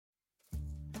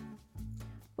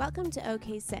Welcome to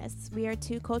OK Sis. We are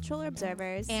two cultural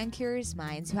observers. And curious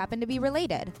minds who happen to be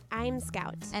related. I'm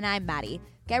Scout. And I'm Maddie.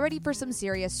 Get ready for some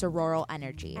serious sororal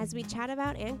energy. As we chat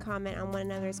about and comment on one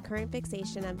another's current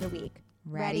fixation of the week.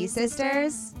 Ready,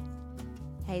 sisters?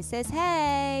 Hey, sis,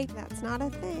 hey. That's not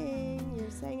a thing. You're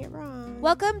saying it wrong.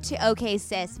 Welcome to OK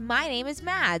Sis. My name is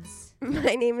Mads.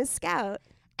 My name is Scout.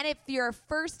 And if you're a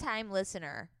first-time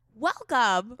listener,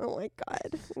 welcome. Oh my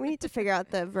God. We need to figure out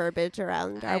the verbiage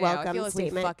around our I welcome feel like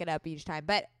statement. we fuck it up each time.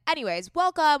 But anyways,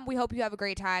 welcome. We hope you have a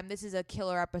great time. This is a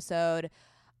killer episode.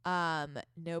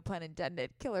 No pun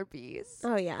intended. Killer bees.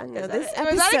 Oh yeah. No, Was this that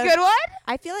episode, was that a good one?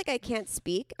 I feel like I can't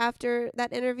speak after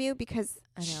that interview because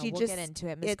I know. she We'll just get into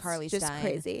it. Miss it's Carly just Stein.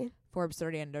 crazy. Forbes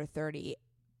 30 under 30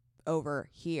 over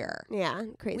here. Yeah,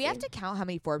 crazy. We have to count how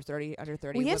many Forbes 30 under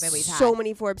 30 we women have we've so had.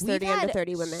 many Forbes 30 We've under had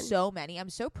 30 women. So many. I'm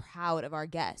so proud of our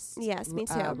guests. Yes, me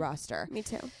too. Roster. Me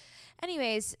too.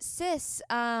 Anyways, sis,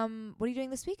 what are you doing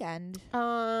this weekend?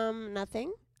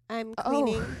 Nothing. I'm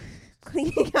Oh.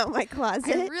 cleaning out my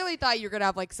closet. I really thought you were gonna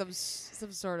have like some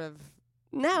sort of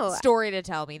No. story to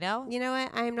tell me. No, You know what?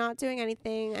 I'm not doing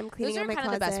anything. I'm cleaning those out are my kind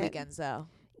closet. of the best weekends, though.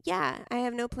 Yeah, I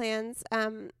have no plans.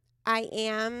 I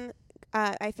am.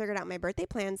 I figured out my birthday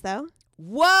plans though.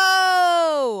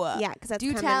 Whoa! Yeah, because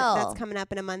Do tell. that's coming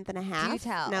up in a month and a half.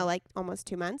 tell. No, like almost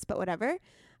 2 months, but whatever.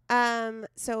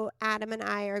 So Adam and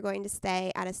I are going to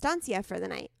stay at Estancia for the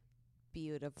night.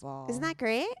 Beautiful. Isn't that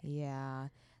great? Yeah,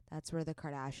 that's where the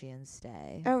Kardashians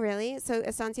stay. Oh, really? So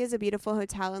Estancia is a beautiful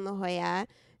hotel in La Jolla.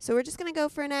 So we're just going to go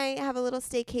for a night, have a little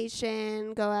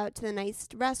staycation, go out to the nice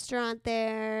restaurant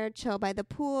there, chill by the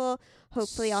pool.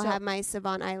 Hopefully I'll So- have my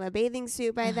Savant Isla bathing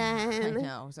suit by I then.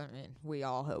 know. So, I mean, we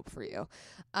all hope for you.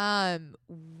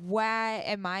 Why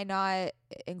am I not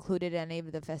included in any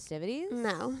of the festivities?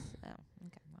 No, Oh,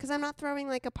 okay. because I'm not throwing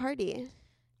like a party.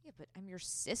 Yeah, but I'm your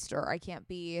sister. I can't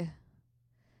be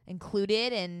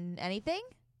included in anything?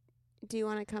 Do you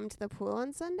want to come to the pool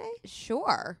on Sunday?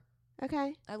 Sure.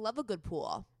 Okay. I love a good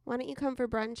pool. Why don't you come for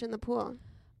brunch in the pool?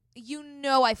 You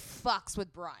know I fucks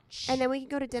with brunch. And then we can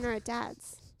go to dinner at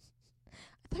Dad's.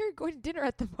 I thought you were going to dinner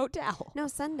at the motel. No,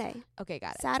 Sunday. Okay,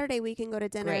 got it. Saturday we can go to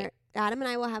dinner. Great. Adam and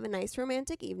I will have a nice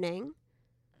romantic evening.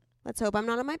 Let's hope I'm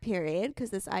not on my period because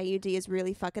this IUD is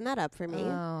really fucking that up for me.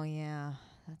 Oh, yeah.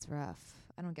 That's rough.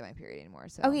 I don't get my period anymore,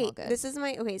 so I'm Okay, all good. this is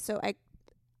my so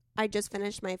I just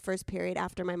finished my first period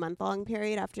after my month-long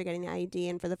period after getting the IUD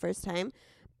in for the first time.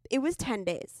 It was 10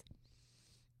 days.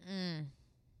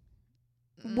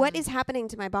 What is happening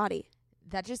to my body?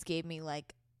 That just gave me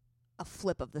like a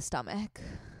flip of the stomach.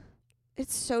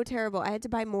 It's so terrible. I had to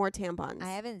buy more tampons. I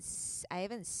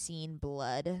haven't seen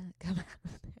blood come out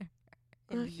of there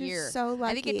in Oh, a year. you're so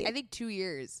lucky. I think 2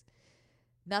 years.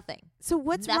 Nothing. So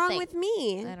what's wrong nothing. with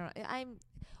me? I don't know.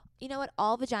 You know what?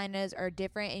 All vaginas are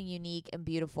different and unique and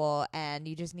beautiful, and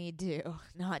you just need to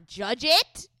not judge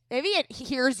it. Maybe it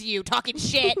hears you talking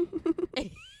shit.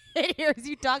 It hears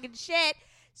you talking shit,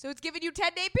 so it's giving you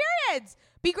 10-day periods.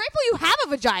 Be grateful you have a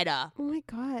vagina. Oh my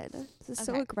God. This is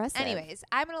so Okay. aggressive. Anyways,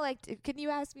 I'm going to can you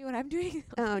ask me what I'm doing?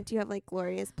 Oh, do you have like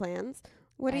glorious plans?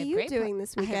 What I are have you great doing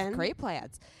this I have weekend? great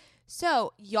plans.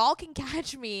 So y'all can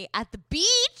catch me at the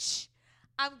beach.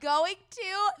 I'm going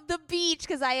to the beach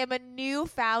because I am a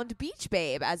newfound beach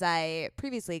babe, as I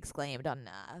previously exclaimed on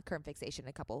Current Fixation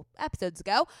a couple episodes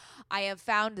ago. I have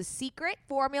found the secret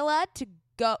formula to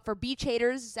go for beach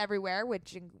haters everywhere,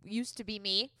 which used to be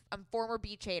me. I'm a former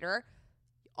beach hater.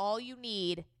 All you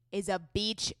need is a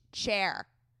beach chair,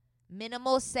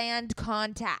 minimal sand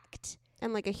contact,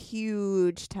 And like a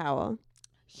huge towel.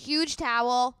 huge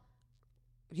towel.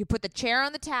 You put the chair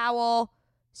on the towel,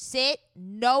 sit,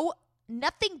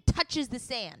 nothing touches the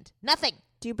sand. Nothing.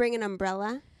 Do you bring an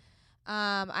umbrella?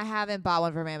 I haven't bought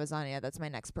one from Amazon yet. That's my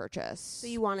next purchase. So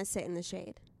you want to sit in the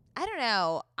shade? I don't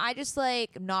know. I just I'm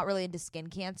not really into skin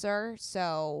cancer,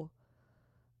 so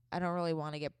I don't really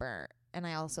want to get burnt. And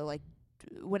I also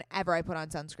whenever I put on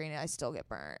sunscreen, I still get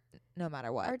burnt, no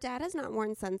matter what. Our dad has not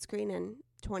worn sunscreen in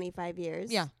 25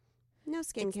 years. Yeah. No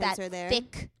skin It's cancer that there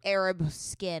thick Arab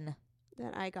skin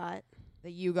that I got.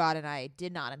 that you got and I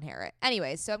did not inherit.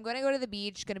 Anyways, so I'm going to go to the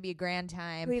beach. Going to be a grand Who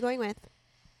time. are you going with?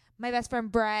 My best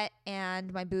friend Brett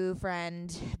and my boo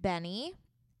friend Benny.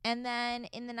 And then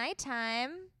in the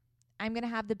nighttime, I'm going to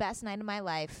have the best night of my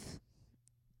life.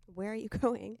 Where are you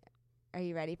going? Are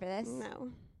you ready for this? No.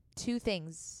 2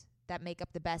 things that make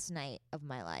up the best night of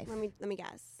my life. Let me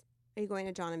guess. Are you going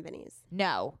to John and Vinny's?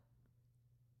 No,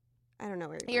 I don't know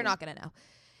where you're not going to know.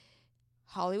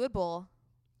 Hollywood Bowl.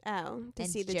 Oh, to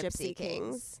And see the Gypsy Gypsy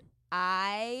Kings.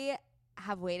 I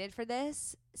have waited for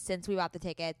this since we bought the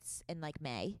tickets in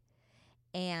May.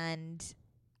 And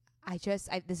this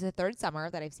is the third summer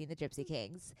that I've seen the Gypsy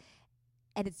Kings,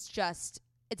 and it's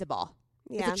a ball.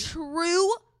 Yeah. It's a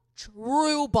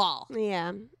true ball.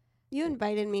 Yeah. You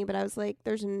invited me, but I was like,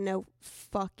 there's no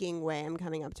fucking way I'm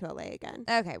coming up to LA again.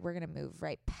 Okay, we're going to move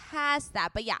right past that.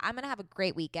 But yeah, I'm going to have a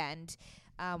great weekend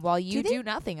while you do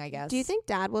nothing, I guess. Do you think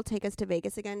Dad will take us to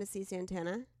Vegas again to see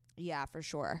Santana? Yeah, for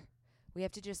sure. We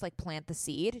have to just like plant the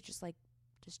seed, just drop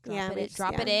Yeah,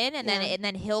 it in, and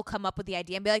then he'll come up with the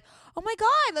idea and be like, "Oh my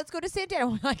God, let's go to Santana."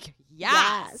 We're like,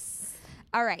 yes.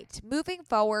 All right, moving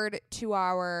forward to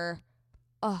our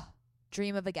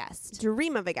dream of a guest.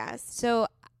 Dream of a guest. So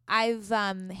I've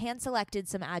hand selected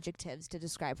some adjectives to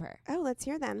describe her. Oh, let's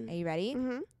hear them. Are you ready?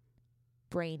 Mm-hmm.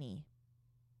 Brainy.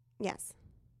 Yes.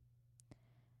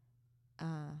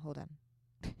 Hold on.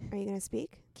 Are you going to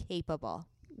speak? Capable.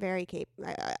 Very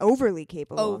overly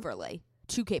capable. Overly.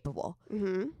 Too capable.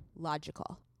 Mm-hmm.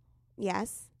 Logical.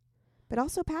 Yes. But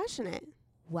also passionate.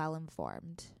 Well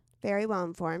informed. Very well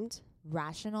informed.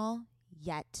 Rational,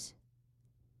 yet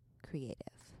creative.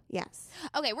 Yes.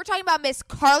 Okay, we're talking about Miss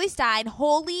Carly Stein.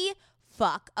 Holy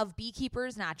fuck, of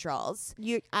Beekeepers Naturals.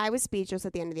 I was speechless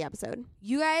at the end of the episode.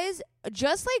 You guys,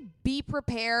 just like be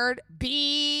prepared.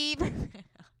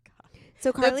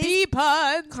 So the bee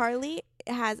puns. Carly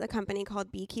has a company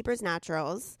called Beekeepers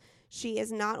Naturals. She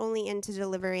is not only into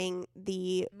delivering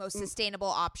the most sustainable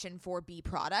option for bee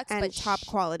products, and but top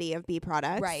quality of bee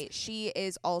products. Right. She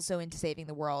is also into saving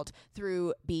the world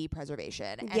through bee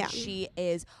preservation. And Yeah. she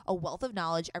is a wealth of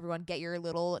knowledge. Everyone get your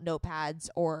little notepads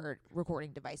or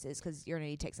recording devices because you're going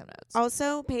to need to take some notes.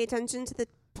 Also, pay attention to the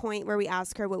point where we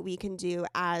ask her what we can do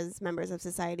as members of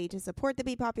society to support the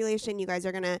bee population. You guys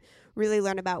are going to really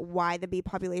learn about why the bee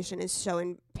population is so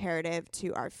imperative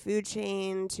to our food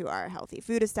chain, to our healthy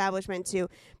food establishment, to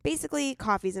basically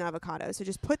coffees and avocados. So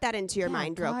just put that into your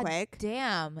mind real quick.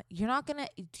 Damn. You're not going to...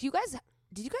 Did you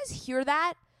guys hear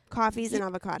that? Coffees and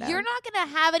avocado. You're not going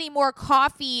to have any more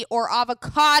coffee or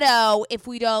avocado if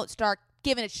we don't start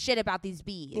giving a shit about these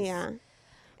bees. Yeah.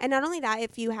 And not only that,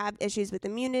 if you have issues with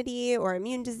immunity or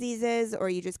immune diseases or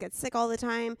you just get sick all the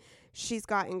time, she's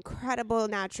got incredible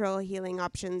natural healing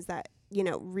options that,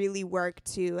 really work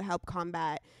to help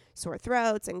combat sore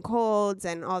throats and colds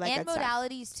and all that and good stuff.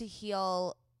 modalities to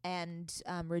heal and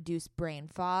reduce brain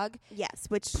fog. Yes,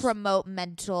 which promote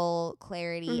mental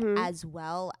clarity Mhm. as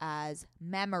well as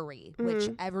memory, Mhm.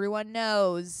 which everyone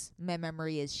knows my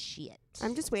memory is shit.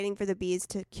 I'm just waiting for the bees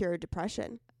to cure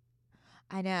depression.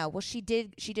 I know. Well, she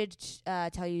did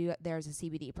tell you there's a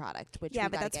CBD product, which Yeah, we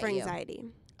but gotta that's get for you. anxiety.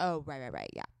 Oh, right.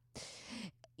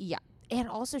 Yeah. And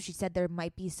also she said there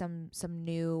might be some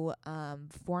new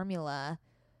formula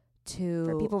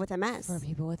For people with MS. For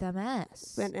people with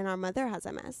MS. And our mother has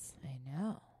MS. I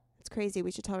know. It's crazy.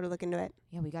 We should tell her to look into it.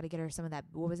 Yeah, we got to get her some of that.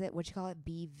 What was it? What'd you call it?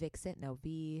 Bee Vixen? No,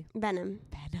 bee Venom.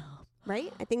 Venom.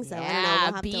 Right? I think so. Yeah, I don't know. We'll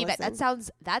have to bee.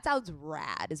 listen. That sounds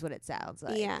rad. Is what it sounds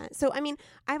like. Yeah. So,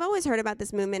 I've always heard about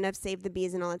this movement of save the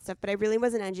bees and all that stuff, but I really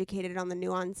wasn't educated on the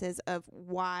nuances of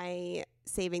why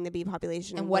saving the bee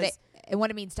population And what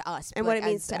it means to us. and like, what it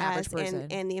means as to an average us person.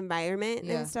 and the environment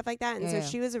Yeah. and stuff like that. And Yeah, so yeah.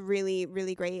 she was really,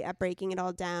 really great at breaking it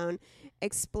all down,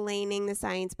 explaining the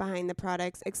science behind the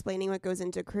products, explaining what goes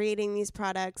into creating these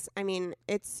products.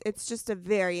 It's just a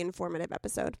very informative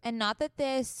episode. And not that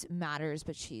this matters,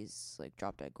 but she's like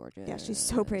drop dead gorgeous. Yeah, she's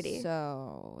so pretty.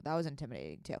 So that was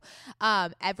intimidating too.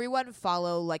 Everyone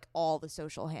follow like all the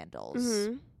social handles.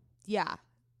 Mm-hmm. Yeah.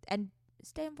 And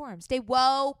stay informed. Stay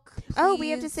woke. Oh, we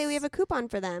have to please. say we have a coupon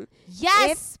for them.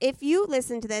 Yes. If you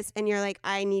listen to this and you're like,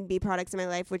 I need bee products in my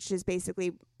life, which is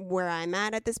basically where I'm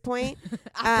at this point,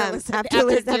 after doing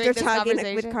this talking with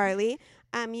conversation. Carly,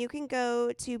 you can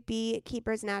go to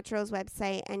Beekeepers Naturals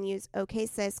website and use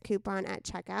OKSIS coupon at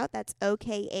checkout. That's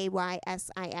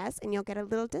OKAYSIS, and you'll get a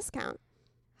little discount.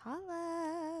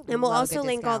 Holla. And we'll Love a also good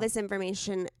link all discount. this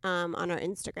information on our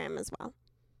Instagram as well.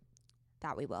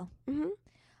 That we will. Mm-hmm.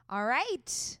 All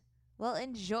right. Well,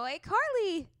 enjoy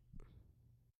Carly.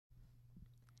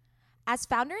 As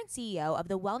founder and CEO of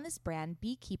the wellness brand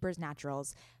Beekeepers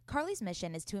Naturals, Carly's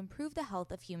mission is to improve the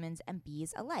health of humans and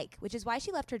bees alike, which is why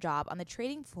she left her job on the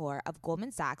trading floor of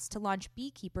Goldman Sachs to launch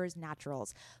Beekeepers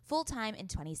Naturals full-time in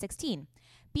 2016.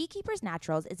 Beekeepers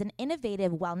Naturals is an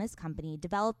innovative wellness company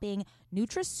developing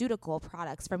nutraceutical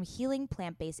products from healing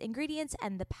plant-based ingredients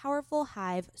and the powerful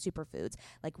hive superfoods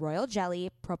like royal jelly,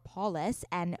 propolis,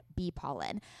 and bee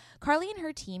pollen. Carly and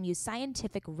her team use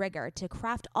scientific rigor to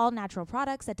craft all natural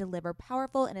products that deliver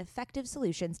powerful and effective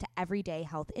solutions to everyday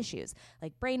health issues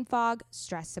like brain fog,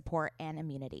 stress support, and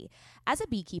immunity. As a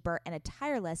beekeeper and a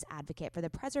tireless advocate for the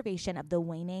preservation of the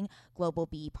waning global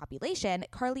bee population,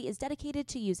 Carly is dedicated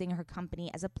to using her company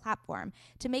as as a platform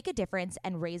to make a difference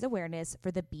and raise awareness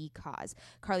for the bee cause.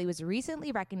 Carly was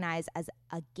recently recognized as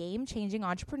a game-changing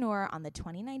entrepreneur on the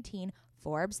 2019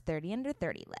 Forbes 30 Under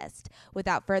 30 list.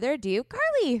 Without further ado,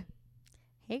 Carly.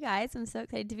 Hey guys, I'm so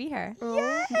excited to be here.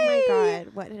 Oh my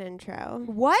God, what an intro.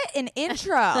 What an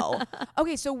intro.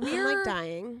 Okay, so I'm like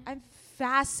dying. I'm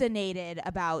fascinated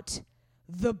about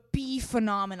the bee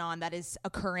phenomenon that is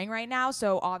occurring right now.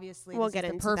 So obviously We'll this get is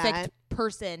the into perfect that.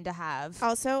 person to have.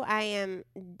 Also, I am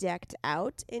decked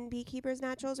out in Beekeepers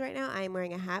Naturals right now. I am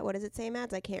wearing a hat. What does it say,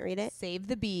 Mads? I can't read it. Save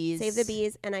the bees. Save the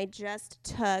bees. And I just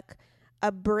took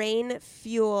a brain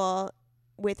fuel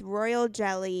with royal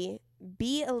jelly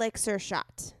bee elixir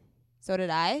shot. So did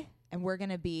I. And we're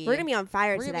gonna be on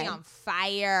fire we're today. gonna be on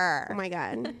fire. Oh my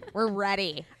God. We're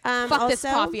ready. Fuck also, this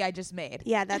coffee I just made.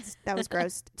 Yeah, that was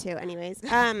gross too. Anyways,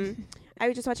 I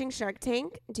was just watching Shark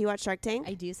Tank. Do you watch Shark Tank?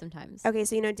 I do sometimes. Okay,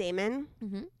 so you know Damon.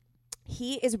 Mm-hmm.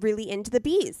 He is really into the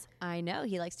bees. I know.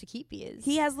 He likes to keep bees.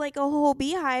 He has like a whole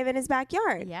beehive in his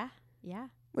backyard, Yeah. Yeah.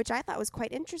 which I thought was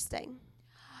quite interesting.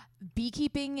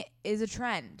 Beekeeping is a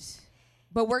trend,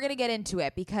 but we're gonna get into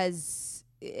it because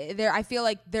I feel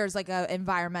like there's like a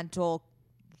environmental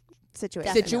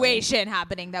situation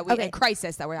happening that Okay. a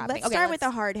crisis that we're having. Let's start with a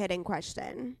hard-hitting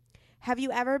question. Have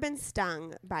you ever been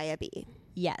stung by a bee?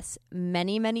 Yes.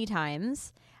 Many, many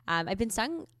times. I've been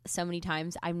stung so many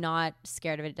times. I'm not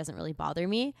scared of it. It doesn't really bother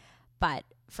me. But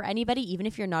for anybody, even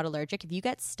if you're not allergic, if you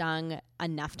get stung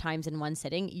enough times in one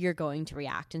sitting, you're going to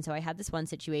react. And so I had this one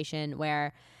situation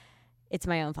where it's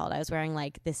my own fault. I was wearing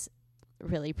like this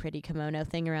really pretty kimono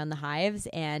thing around the hives,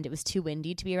 and it was too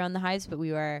windy to be around the hives, but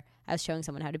I was showing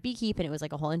someone how to beekeep, and it was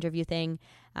like a whole interview thing.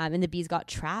 And the bees got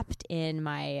trapped in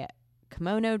my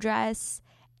kimono dress,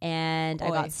 and I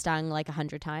got stung like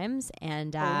 100 times,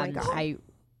 and my God.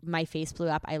 my face blew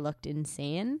up. I looked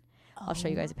insane. I'll show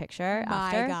you guys a picture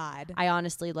after. My God. I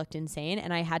honestly looked insane,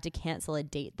 and I had to cancel a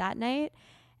date that night,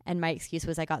 and my excuse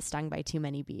was I got stung by too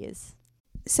many bees.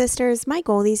 Sisters, my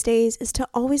goal these days is to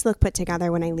always look put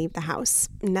together when I leave the house.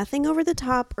 Nothing over the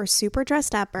top or super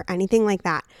dressed up or anything like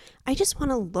that. I just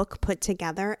want to look put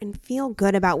together and feel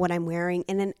good about what I'm wearing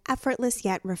in an effortless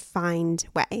yet refined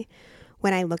way.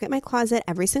 When I look at my closet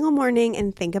every single morning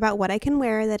and think about what I can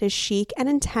wear that is chic and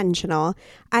intentional,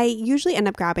 I usually end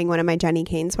up grabbing one of my Jenny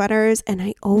Kane sweaters, and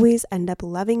I always end up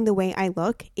loving the way I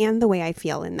look and the way I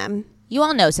feel in them. You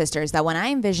all know, sisters, that when I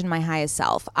envision my highest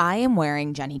self, I am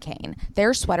wearing Jenny Kane.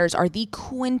 Their sweaters are the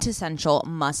quintessential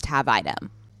must-have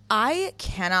item. I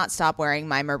cannot stop wearing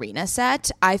my Marina set.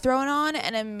 I throw it on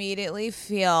and immediately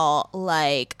feel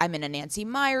like I'm in a Nancy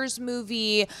Meyers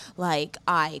movie, like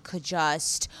I could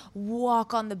just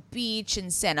walk on the beach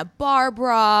in Santa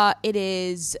Barbara. It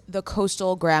is the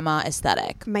coastal grandma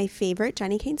aesthetic. My favorite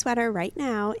Jenny Kane sweater right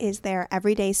now is their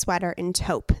everyday sweater in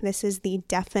taupe. This is the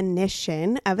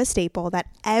definition of a staple that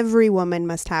every woman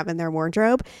must have in their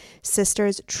wardrobe.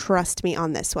 Sisters, trust me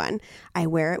on this one. I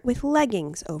wear it with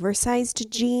leggings,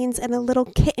 oversized jeans, and a little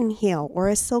kitten heel or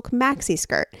a silk maxi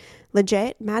skirt.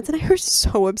 Legit, Mads and I are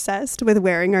so obsessed with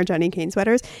wearing our Jenny Kane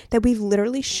sweaters that we've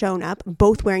literally shown up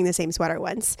both wearing the same sweater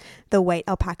once. The white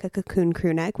alpaca cocoon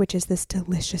crew neck, which is this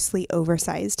deliciously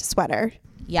oversized sweater.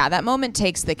 Yeah, that moment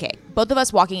takes the cake. Both of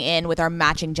us walking in with our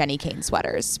matching Jenny Kane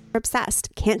sweaters. We're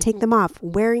obsessed. Can't take them off.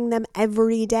 Wearing them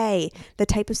every day. The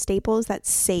type of staples that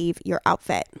save your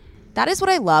outfit. That is what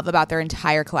I love about their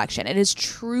entire collection. It is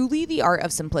truly the art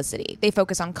of simplicity. They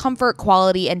focus on comfort,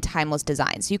 quality, and timeless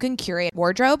design, so you can curate a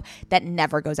wardrobe that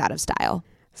never goes out of style.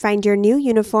 Find your new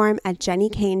uniform at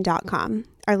jennykane.com.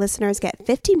 Our listeners get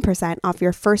 15% off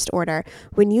your first order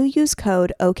when you use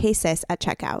code OKSIS at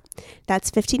checkout.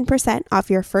 That's 15% off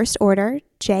your first order,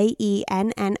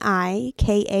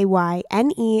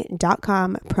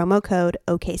 JENNIKAYNE.com, promo code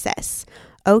OKSIS.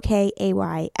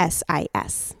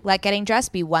 OKAYSIS. Let getting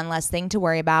dressed be one less thing to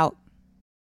worry about.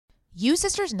 You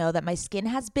sisters know that my skin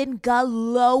has been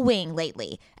glowing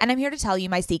lately, and I'm here to tell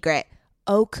you my secret.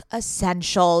 Oak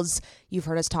Essentials. You've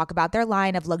heard us talk about their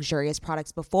line of luxurious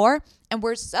products before, and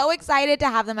we're so excited to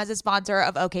have them as a sponsor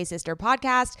of OK Sister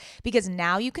Podcast because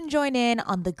now you can join in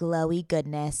on the glowy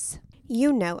goodness.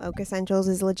 You know Oak Essentials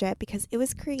is legit because it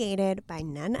was created by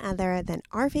none other than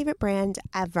our favorite brand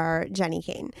ever, Jenny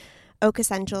Kane. Oak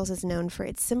Essentials is known for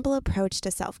its simple approach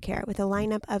to self-care with a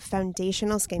lineup of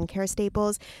foundational skincare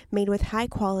staples made with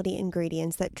high-quality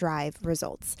ingredients that drive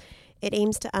results. It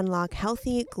aims to unlock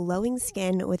healthy, glowing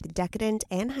skin with decadent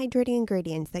and hydrating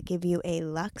ingredients that give you a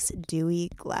luxe, dewy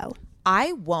glow.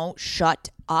 I won't shut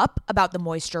up about the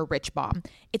Moisture Rich Balm.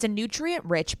 It's a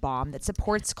nutrient-rich balm that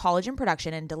supports collagen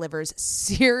production and delivers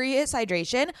serious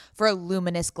hydration for a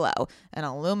luminous glow. And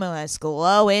a luminous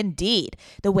glow indeed.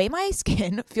 The way my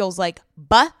skin feels like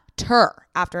butter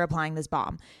after applying this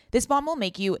balm. This balm will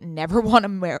make you never want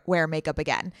to wear makeup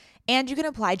again. And you can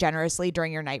apply generously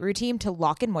during your night routine to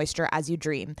lock in moisture as you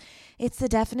dream. It's the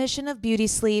definition of beauty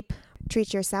sleep.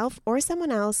 Treat yourself or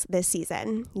someone else this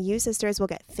season. You sisters will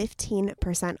get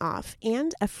 15% off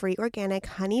and a free organic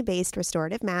honey-based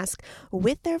restorative mask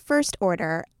with their first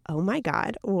order. Oh my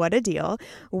God, what a deal.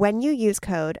 When you use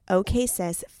code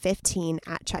OKSIS15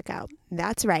 at checkout.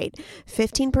 That's right,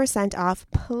 15% off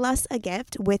plus a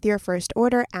gift with your first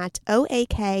order at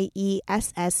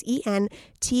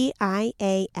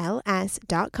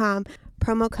OAKESSENTIALS.com.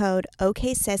 Promo code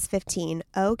OKSIS15,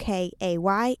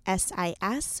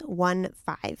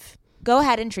 OKAYSIS15. Go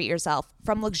ahead and treat yourself.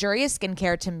 From luxurious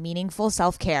skincare to meaningful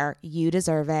self-care, you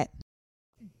deserve it.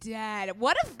 Dad,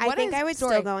 what if I think I would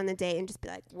still go on the date and just be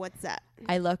like, what's up?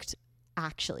 I looked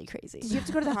actually crazy. Did you have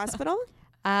to go to the hospital?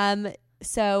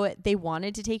 So they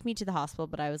wanted to take me to the hospital,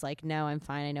 but I was like, no, I'm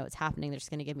fine. I know what's happening. They're just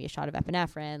going to give me a shot of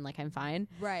epinephrine. Like, I'm fine.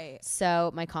 Right.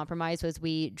 So my compromise was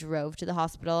we drove to the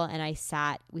hospital and we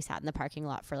sat in the parking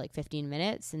lot for like 15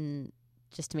 minutes and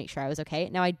just to make sure I was okay.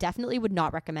 Now, I definitely would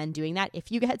not recommend doing that.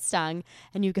 If you get stung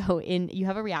and you go in, you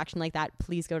have a reaction like that,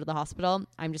 please go to the hospital.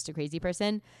 I'm just a crazy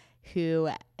person who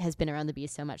has been around the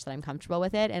bees so much that I'm comfortable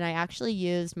with it. And I actually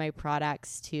used my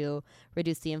products to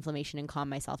reduce the inflammation and calm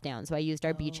myself down. So I used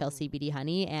our Beach Hill CBD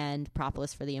honey and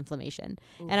propolis for the inflammation.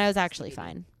 Ooh, and I was actually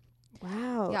fine.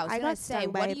 Wow. Yeah, I was going got to say,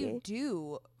 stung by what a do you bee.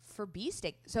 do for bee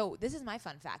sting? So this is my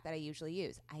fun fact that I usually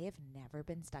use. I have never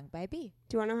been stung by a bee.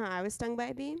 Do you want to know how I was stung by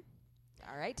a bee?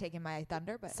 All right, taking my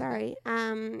thunder, but Sorry.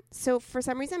 So for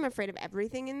some reason, I'm afraid of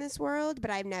everything in this world,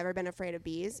 but I've never been afraid of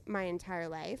bees my entire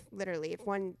life. Literally, if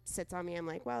one sits on me, I'm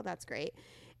like, well, that's great.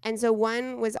 And so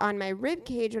one was on my rib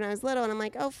cage when I was little, and I'm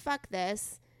like, oh, fuck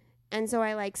this. And so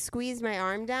I like squeezed my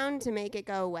arm down to make it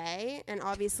go away. And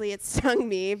obviously it stung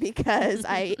me because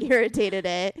I irritated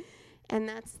it. And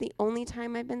that's the only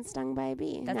time I've been stung by a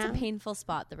bee. That's Now, a painful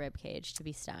spot, the rib cage, to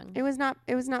be stung. It was not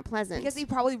pleasant. because you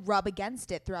probably rub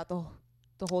against it throughout the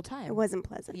whole time. It wasn't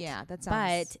pleasant. Yeah, that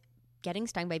sounds. But getting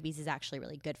stung by bees is actually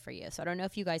really good for you. So I don't know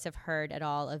if you guys have heard at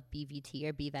all of BVT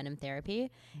or bee venom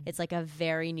therapy. It's like a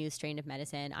very new strain of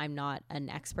medicine. I'm not an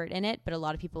expert in it, but a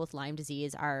lot of people with Lyme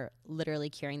disease are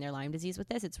literally curing their Lyme disease with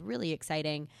this. It's really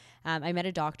exciting. I met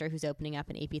a doctor who's opening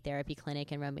up an apitherapy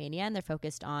clinic in Romania, and they're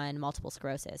focused on multiple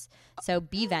sclerosis. So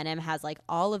bee venom has like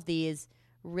all of these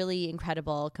really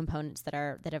incredible components that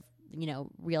have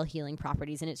real healing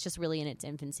properties, and it's just really in its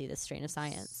infancy, this strain of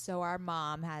science. So our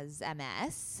mom has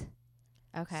MS.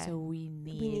 Okay. So we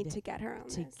need to get her on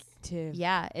this. to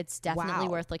Yeah, it's definitely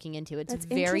Wow. worth looking into. It's That's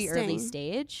very early interesting.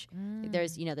 stage.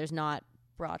 There's not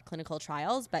broad clinical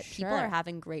trials, but people Sure. are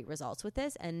having great results with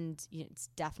this, and it's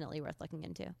definitely worth looking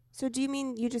into. So do you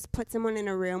mean you just put someone in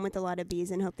a room with a lot of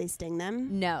bees and hope they sting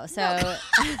them? No, so Oh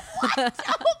my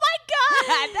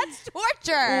God, that's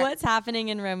torture. what's happening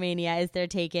in Romania is they're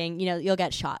taking, you'll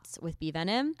get shots with bee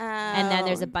venom. And then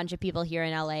there's a Oh. bunch of people here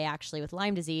in LA actually with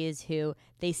Lyme disease who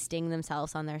they sting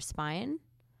themselves on their spine.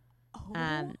 Oh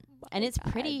And it's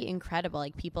pretty incredible.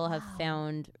 Like people have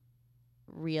found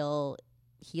real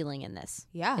healing in this.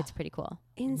 Yeah. It's pretty cool.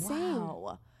 insane.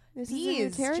 Wow. This is a new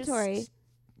Bees territory. just,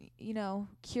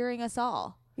 curing us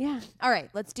all. Yeah. All right,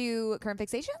 let's do current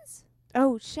fixations.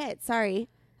 Oh shit. Sorry.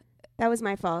 That was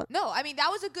my fault. No, I mean that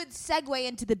was a good segue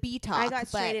into the bee talk. I got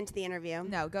straight but- into the interview.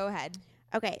 No, go ahead.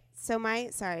 Okay. So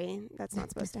sorry, that's not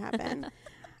supposed to happen.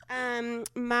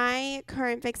 My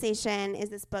current fixation is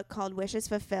this book called Wishes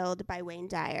Fulfilled by Wayne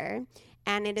Dyer.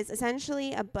 And it is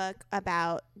essentially a book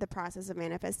about the process of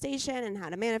manifestation and how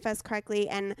to manifest correctly.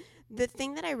 And the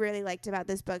thing that I really liked about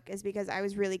this book is because I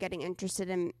was really getting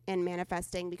interested in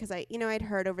manifesting because I'd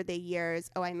heard over the years,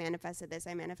 oh, I manifested this,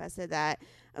 I manifested that.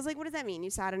 I was like, what does that mean?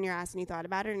 You sat on your ass and you thought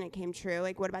about it and it came true.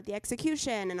 Like, what about the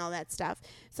execution and all that stuff?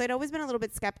 So I'd always been a little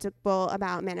bit skeptical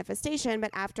about manifestation. But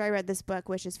after I read this book,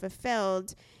 Wishes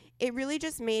Fulfilled, it really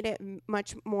just made it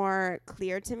much more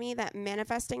clear to me that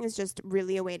manifesting is just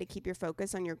really a way to keep your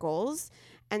focus on your goals.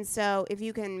 And so if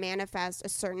you can manifest a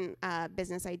certain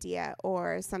business idea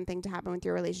or something to happen with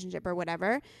your relationship or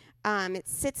whatever, it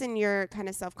sits in your kind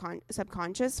of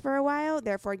subconscious for a while,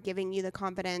 therefore giving you the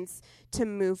confidence to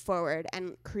move forward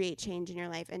and create change in your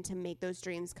life and to make those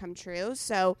dreams come true.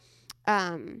 So,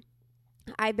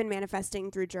 I've been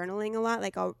manifesting through journaling a lot.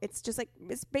 Like,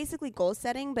 it's basically goal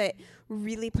setting, but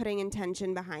really putting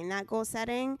intention behind that goal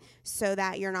setting so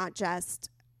that you're not just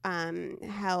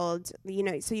held,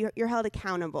 so you're held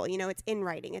accountable. It's in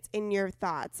writing, it's in your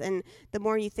thoughts. And the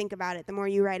more you think about it, the more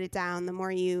you write it down, the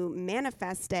more you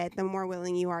manifest it, the more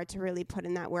willing you are to really put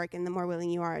in that work and the more willing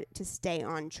you are to stay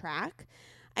on track.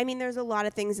 I mean, there's a lot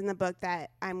of things in the book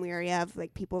that I'm weary of,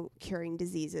 like people curing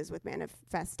diseases with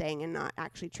manifesting and not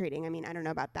actually treating. I mean, I don't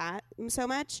know about that so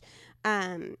much.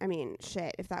 I mean,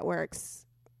 shit, if that works,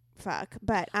 fuck.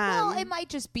 But well, it might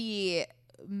just be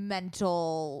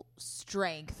mental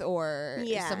strength or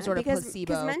some sort of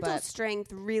placebo. Because mental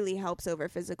strength really helps over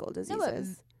physical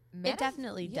diseases. It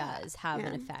definitely does have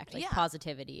an effect, like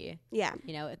positivity. Yeah.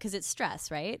 Because it's stress,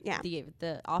 right? Yeah.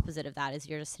 The opposite of that is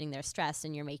you're just sitting there stressed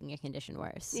and you're making a condition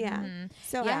worse. Yeah. Mm-hmm.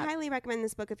 So I highly recommend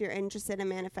this book if you're interested in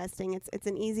manifesting. It's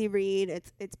an easy read.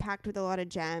 It's packed with a lot of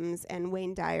gems, and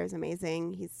Wayne Dyer is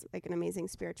amazing. He's like an amazing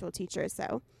spiritual teacher.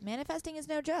 So manifesting is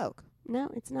no joke. No,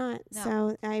 it's not. No.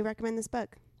 So I recommend this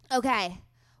book. Okay.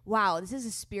 Wow, this is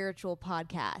a spiritual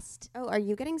podcast. Oh, are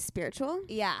you getting spiritual?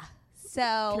 Yeah.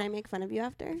 So can I make fun of you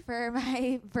after?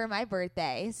 For my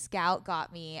birthday, Scout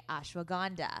got me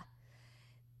ashwagandha.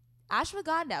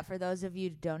 Ashwagandha, for those of you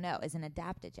who don't know, is an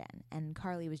adaptogen. And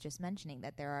Carly was just mentioning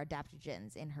that there are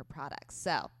adaptogens in her products.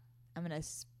 So I'm going to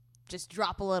just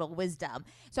drop a little wisdom.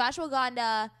 So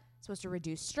ashwagandha is supposed to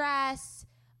reduce stress.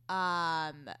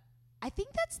 I think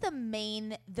that's the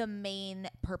main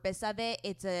purpose of it.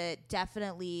 It's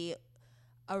definitely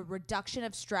a reduction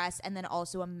of stress and then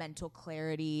also a mental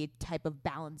clarity type of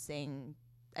balancing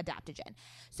adaptogen.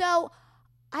 So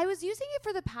I was using it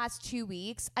for the past 2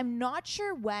 weeks. I'm not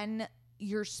sure when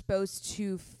you're supposed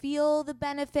to feel the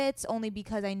benefits, only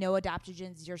because I know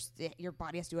adaptogens, your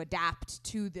body has to adapt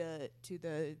to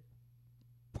the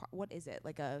what is it?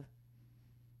 Like a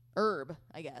herb,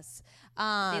 I guess.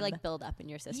 They like build up in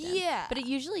your system. Yeah. But it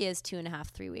usually is 2.5,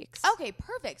 3 weeks. Okay,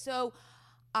 perfect. So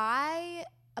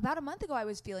about a month ago, I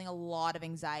was feeling a lot of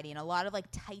anxiety and a lot of like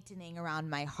tightening around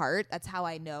my heart. That's how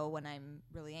I know when I'm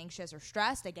really anxious or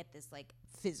stressed. I get this like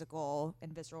physical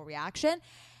and visceral reaction.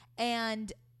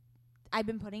 And I've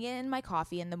been putting it in my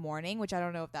coffee in the morning, which I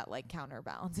don't know if that like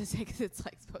counterbalances it because it's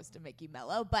like supposed to make you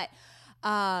mellow. But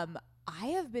I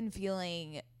have been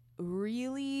feeling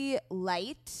really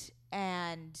light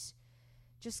and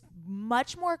just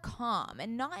much more calm,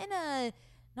 and not in a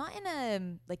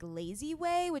like lazy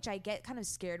way, which I get kind of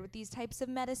scared with these types of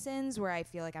medicines where I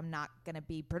feel like I'm not going to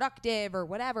be productive or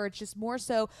whatever. It's just more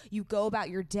so you go about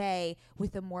your day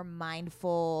with a more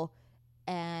mindful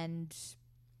and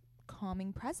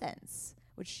calming presence,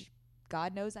 which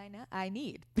God knows I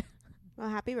need. Well,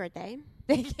 happy birthday.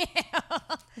 Thank you.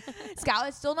 Scout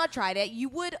has still not tried it. You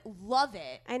would love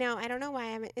it. I know. I don't know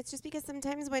why. It's just because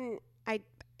sometimes when I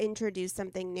introduce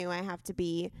something new, I have to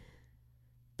be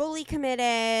fully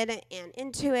committed and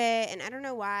into it, and I don't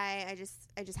know why. I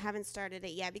just haven't started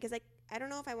it yet because I don't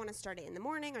know if I want to start it in the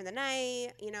morning or the night.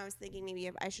 I was thinking maybe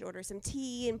if I should order some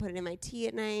tea and put it in my tea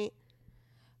at night.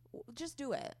 Just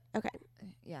do it. Okay.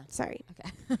 Yeah. Sorry.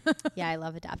 Okay. Yeah, I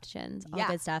love adaptogens. All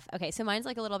good stuff. Okay, so mine's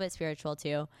like a little bit spiritual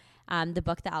too. The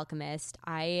book The Alchemist.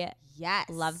 I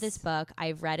love this book.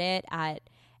 I've read it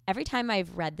every time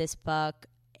I've read this book,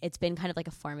 it's been kind of like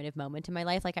a formative moment in my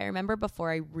life. Like I remember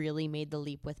before I really made the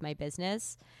leap with my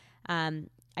business, I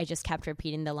just kept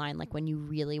repeating the line, like when you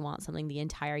really want something, the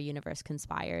entire universe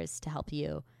conspires to help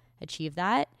you achieve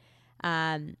that.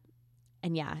 And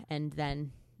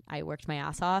then I worked my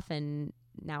ass off and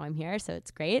now I'm here. So it's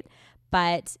great.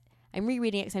 But I'm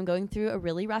rereading it because I'm going through a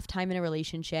really rough time in a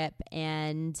relationship,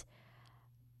 and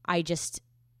I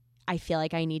feel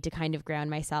like I need to kind of ground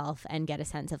myself and get a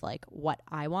sense of like what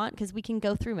I want, because we can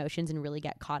go through motions and really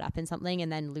get caught up in something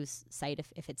and then lose sight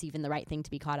if it's even the right thing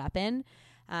to be caught up in.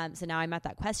 So now I'm at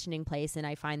that questioning place, and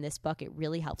I find this book, it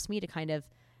really helps me to kind of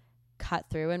cut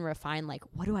through and refine like,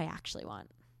 what do I actually want?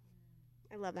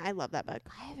 I love that. I love that book.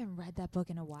 I haven't read that book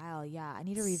in a while. Yeah, I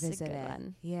need to revisit it.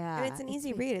 One. Yeah, and it's an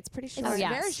easy read. It's pretty short. Oh yeah,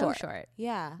 very so short.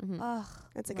 Yeah. Mm-hmm. Oh,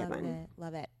 that's a good one.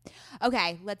 Love it.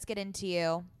 Okay, let's get into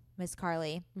you, Miss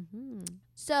Carly. Mm-hmm.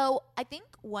 So I think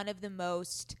one of the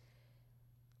most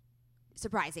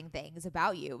surprising things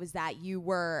about you was that you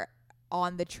were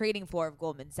on the trading floor of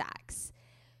Goldman Sachs.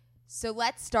 So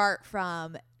let's start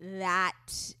from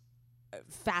that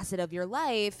facet of your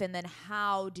life, and then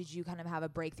how did you kind of have a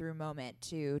breakthrough moment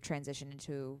to transition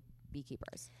into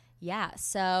Beekeepers? Yeah,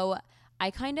 so I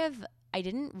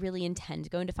didn't really intend to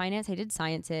go into finance. I did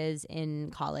sciences in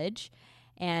college,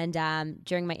 And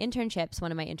during my internships,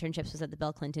 one of my internships was at the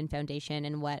Bill Clinton Foundation,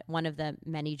 and one of the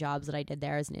many jobs that I did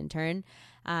there as an intern,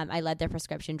 I led their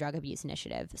prescription drug abuse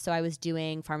initiative. So I was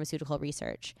doing pharmaceutical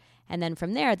research. And then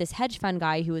from there, this hedge fund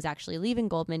guy who was actually leaving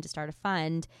Goldman to start a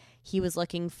fund, he was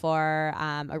looking for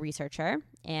a researcher,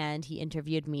 and he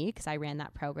interviewed me because I ran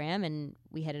that program, and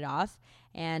we hit it off.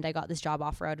 And I got this job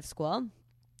offer out of school.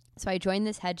 So I joined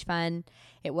this hedge fund.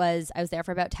 I was there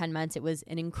for about 10 months. It was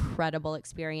an incredible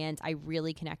experience. I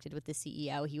really connected with the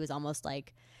CEO. He was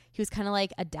kind of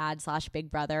like a dad /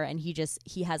 big brother. And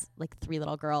he has like 3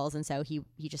 little girls. And so he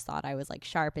just thought I was like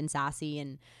sharp and sassy,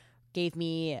 and gave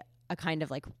me a kind of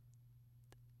like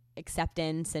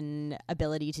acceptance and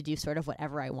ability to do sort of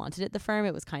whatever I wanted at the firm.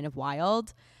 It was kind of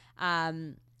wild.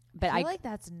 But I feel like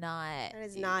that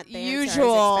is not the usual,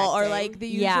 or like the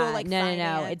usual like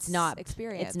no, it's not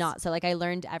experience. It's not. So like I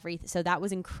learned everything. So that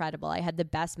was incredible. I had the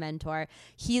best mentor.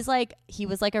 He was like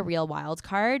a real wild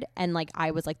card, and like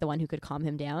I was like the one who could calm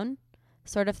him down,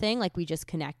 sort of thing. Like we just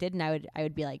connected, and I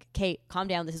would be like, "Kate, calm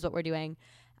down. This is what we're doing."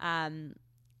 And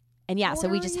yeah, so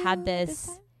we just had this.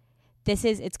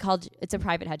 It's a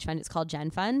private hedge fund. It's called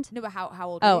Gen Fund. No, but how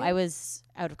old? Oh, were you? I was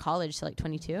out of college, so like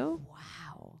 22.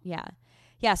 Wow.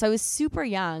 Yeah, so I was super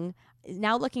young.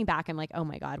 Now looking back, I'm like, oh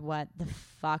my God, what the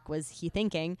fuck was he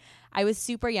thinking? I was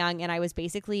super young, and I was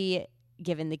basically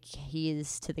given the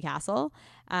keys to the castle.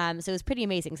 So it was pretty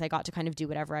amazing because I got to kind of do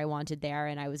whatever I wanted there,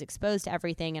 and I was exposed to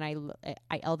everything. And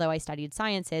I although I studied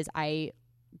sciences, I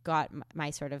got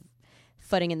my sort of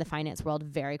footing in the finance world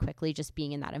very quickly, just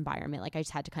being in that environment. Like I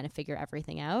just had to kind of figure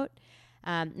everything out.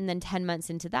 And then 10 months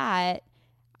into that,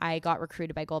 I got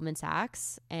recruited by Goldman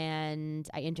Sachs, and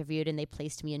I interviewed, and they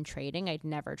placed me in trading. I'd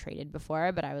never traded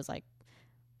before, but I was like,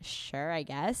 sure, I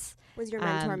guess. Was your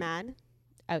mentor mad?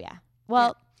 Oh, yeah.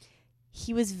 Well,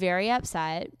 he was very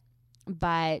upset,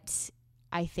 but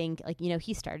I think, like,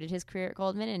 he started his career at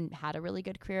Goldman and had a really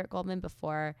good career at Goldman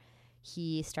before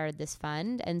he started this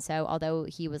fund. And so although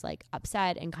he was like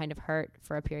upset and kind of hurt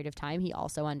for a period of time, he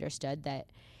also understood that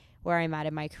where I'm at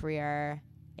in my career,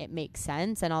 it makes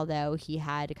sense. And although he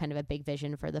had kind of a big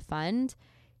vision for the fund,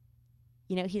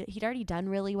 he'd already done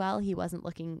really well. He wasn't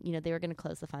looking, they were going to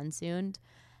close the fund soon.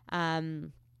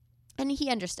 And he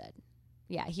understood.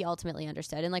 Yeah, he ultimately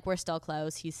understood. And like, we're still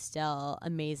close. He's still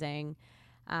amazing.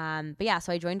 But yeah,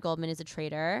 so I joined Goldman as a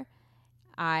trader.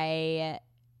 I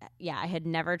had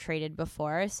never traded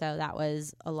before, so that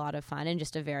was a lot of fun and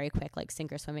just a very quick like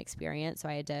sink or swim experience. So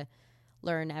I had to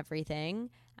learn everything.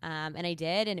 And I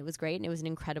did, and it was great, and it was an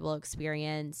incredible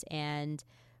experience. And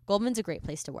Goldman's a great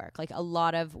place to work. Like a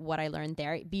lot of what I learned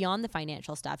there, beyond the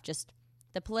financial stuff, just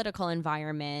the political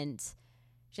environment,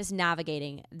 just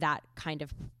navigating that kind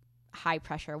of high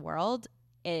pressure world,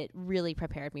 it really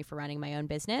prepared me for running my own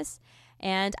business.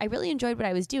 And I really enjoyed what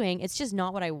I was doing. It's just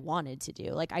not what I wanted to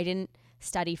do. Like I didn't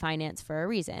study finance for a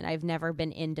reason. I've never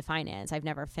been into finance. I've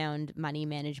never found money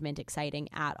management exciting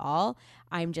at all.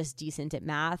 I'm just decent at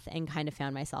math and kind of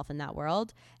found myself in that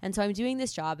world. And so I'm doing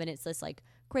this job, and it's this like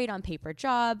great on paper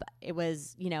job. It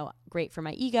was, great for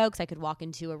my ego because I could walk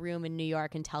into a room in New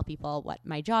York and tell people what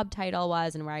my job title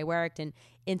was and where I worked. And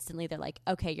instantly they're like,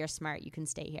 okay, you're smart. You can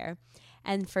stay here.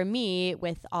 And for me,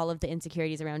 with all of the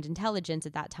insecurities around intelligence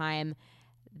at that time,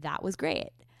 that was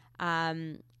great.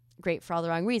 Great for all the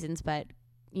wrong reasons, but,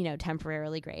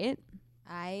 temporarily great.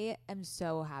 I am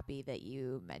so happy that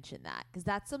you mentioned that, because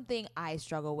that's something I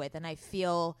struggle with, and I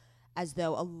feel as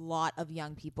though a lot of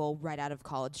young people right out of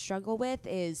college struggle with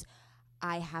is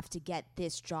I have to get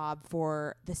this job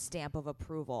for the stamp of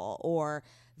approval or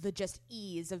the just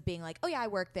ease of being like, oh yeah, I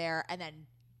work there, and then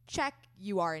check,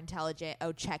 you are intelligent.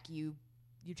 Oh, check, you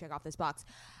check off this box.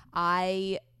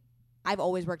 I've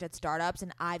always worked at startups,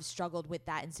 and I've struggled with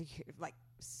that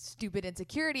stupid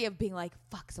insecurity of being like,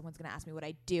 fuck, someone's gonna ask me what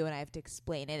I do and I have to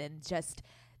explain it. And just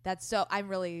I'm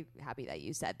really happy that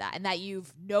you said that and that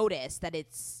you've noticed that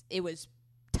it was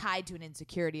tied to an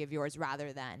insecurity of yours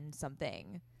rather than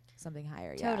something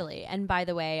higher. Totally. And by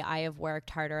the way, I have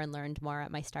worked harder and learned more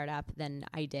at my startup than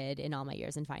I did in all my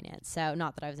years in finance. So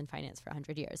not that I was in finance for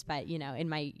 100 years, but in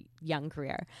my young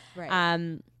career.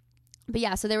 Right. But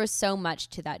yeah, so there was so much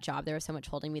to that job. There was so much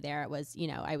holding me there. It was,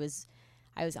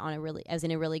 I was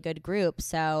in a really good group.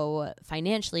 So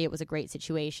financially, it was a great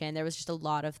situation. There was just a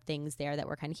lot of things there that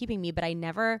were kind of keeping me, but I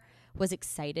never was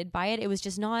excited by it. It was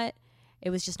just not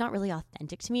really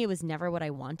authentic to me. It was never what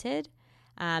I wanted.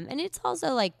 And it's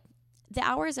also like the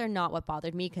hours are not what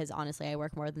bothered me, because honestly, I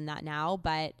work more than that now,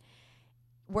 but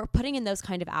we're putting in those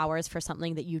kind of hours for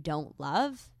something that you don't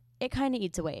love. It kind of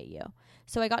eats away at you.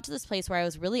 So I got to this place where I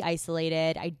was really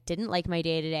isolated. I didn't like my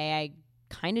day to day. I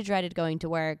kind of dreaded going to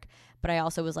work, but I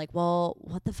also was like, well,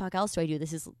 what the fuck else do I do?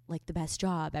 This is like the best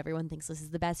job. Everyone thinks this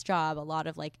is the best job. A lot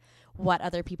of like what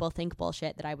other people think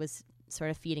bullshit that I was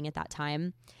sort of feeding at that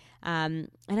time. And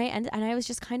I was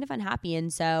just kind of unhappy.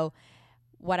 And so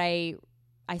I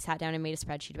sat down and made a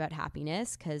spreadsheet about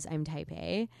happiness because I'm type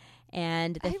A.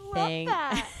 And the thing, love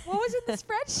that. What was in the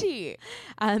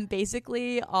spreadsheet?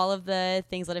 Basically all of the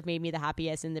things that have made me the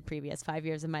happiest in the previous 5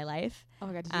 years of my life. Oh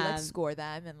my God, did you like score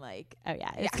them and like? Oh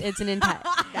yeah, it's an entire.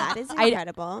 That is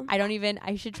incredible.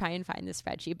 I should try and find the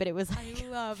spreadsheet, but it was like I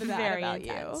love that very about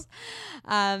intense.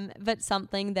 you. But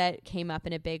something that came up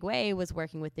in a big way was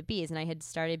working with the bees, and I had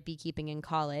started beekeeping in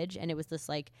college, and it was this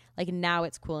like now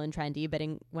it's cool and trendy, but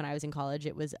when I was in college,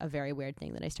 it was a very weird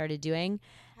thing that I started doing.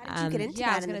 How did you get into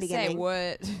that in the beginning?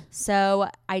 What? So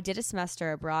I did a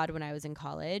semester abroad when I was in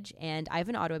college, and I have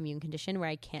an autoimmune condition where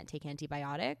I can't take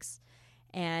antibiotics,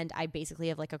 and I basically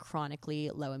have like a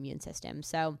chronically low immune system.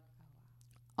 So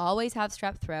always have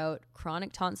strep throat,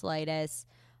 chronic tonsillitis,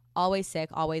 always sick,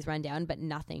 always run down, but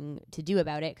nothing to do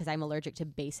about it because I'm allergic to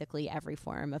basically every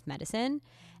form of medicine.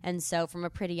 And so from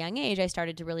a pretty young age, I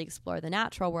started to really explore the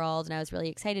natural world, and I was really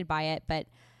excited by it. But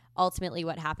ultimately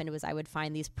what happened was I would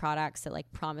find these products that like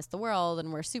promised the world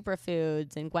and were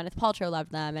superfoods, and Gwyneth Paltrow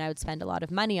loved them, and I would spend a lot of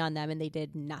money on them, and they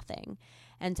did nothing.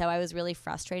 And so I was really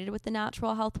frustrated with the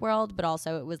natural health world, but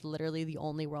also it was literally the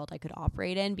only world I could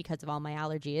operate in because of all my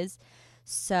allergies.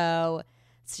 So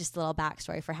it's just a little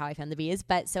backstory for how I found the bees.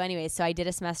 But so anyways, so I did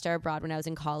a semester abroad when I was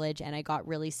in college, and I got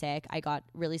really sick. I got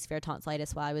really severe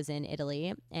tonsillitis while I was in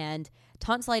Italy. And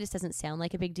tonsillitis doesn't sound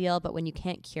like a big deal, but when you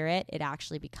can't cure it, it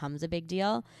actually becomes a big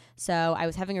deal. So I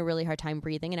was having a really hard time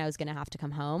breathing, and I was going to have to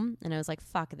come home. And I was like,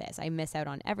 fuck this. I miss out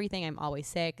on everything. I'm always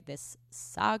sick. This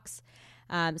sucks.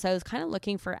 So I was kind of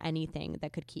looking for anything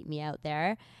that could keep me out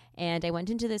there. And I went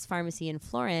into this pharmacy in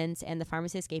Florence, and the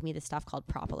pharmacist gave me this stuff called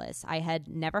propolis. I had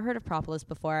never heard of propolis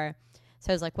before.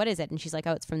 So I was like, what is it? And she's like,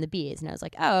 oh, it's from the bees. And I was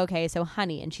like, oh, okay, so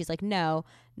honey. And she's like, no,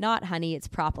 not honey, it's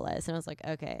propolis. And I was like,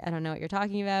 okay, I don't know what you're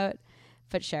talking about,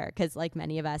 but sure. Because like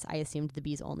many of us, I assumed the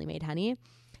bees only made honey.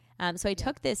 So I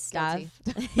took this stuff.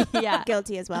 Yeah.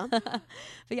 Guilty as well. But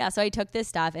yeah, so I took this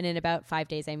stuff, and in about 5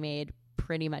 days I made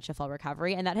pretty much a full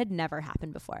recovery, and that had never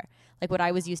happened before. Like what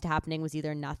I was used to happening was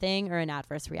either nothing or an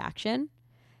adverse reaction.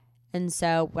 And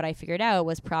so what I figured out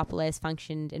was propolis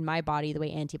functioned in my body the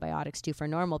way antibiotics do for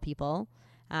normal people,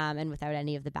 and without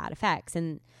any of the bad effects.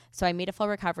 And so I made a full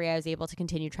recovery. I was able to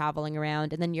continue traveling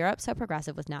around, and then Europe's so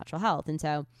progressive with natural health. And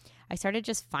so I started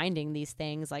just finding these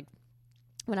things. Like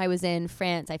when I was in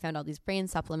France, I found all these brain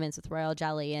supplements with royal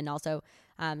jelly, and also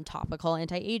topical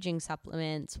anti-aging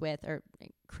supplements or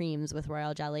creams with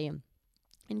royal jelly.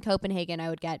 In Copenhagen, I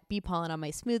would get bee pollen on my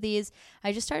smoothies.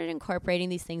 I just started incorporating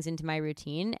these things into my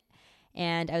routine,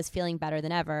 and I was feeling better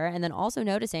than ever. And then also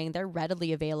noticing they're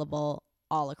readily available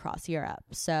all across Europe.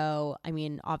 So, I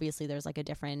mean, obviously there's like a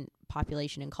different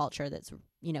population and culture that's,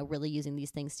 really using these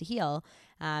things to heal.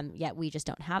 Yet we just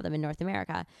don't have them in North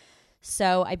America.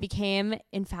 So I became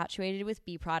infatuated with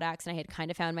bee products, and I had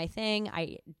kind of found my thing.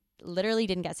 I literally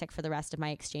didn't get sick for the rest of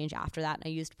my exchange after that. And I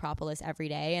used propolis every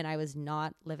day, and I was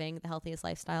not living the healthiest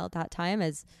lifestyle at that time,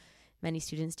 as many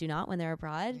students do not when they're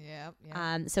abroad.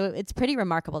 Yeah. So it's pretty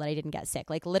remarkable that I didn't get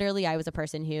sick. Like literally I was a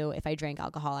person who, if I drank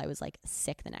alcohol, I was like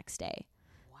sick the next day.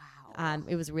 Wow.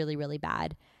 It was really, really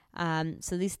bad.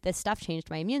 So this stuff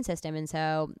changed my immune system. And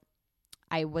so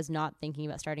I was not thinking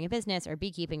about starting a business or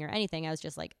beekeeping or anything. I was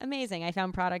just like, amazing. I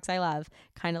found products I love,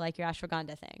 kind of like your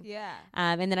ashwagandha thing. Yeah.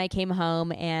 And then I came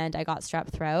home and I got strep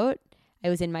throat. I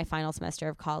was in my final semester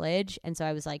of college. And so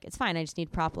I was like, it's fine. I just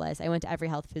need propolis. I went to every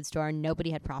health food store and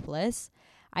nobody had propolis.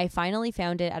 I finally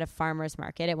found it at a farmer's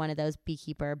market at one of those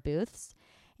beekeeper booths.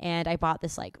 And I bought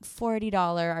this like $40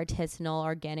 artisanal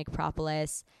organic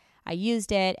propolis. I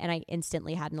used it and I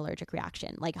instantly had an allergic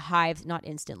reaction, like hives, not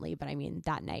instantly, but I mean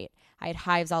that night. I had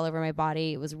hives all over my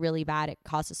body. It was really bad. It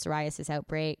caused a psoriasis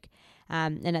outbreak.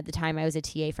 And at the time I was a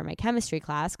TA for my chemistry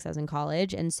class because I was in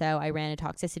college. And so I ran a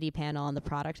toxicity panel on the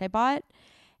product I bought.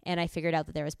 And I figured out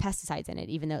that there was pesticides in it,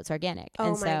 even though it's organic.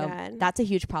 Oh and my so God. that's a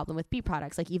huge problem with bee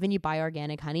products. Like even you buy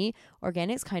organic honey,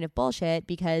 organic's kind of bullshit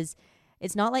because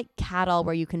it's not like cattle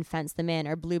where you can fence them in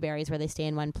or blueberries where they stay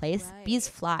in one place. Right. Bees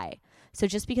fly. So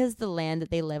just because the land that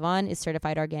they live on is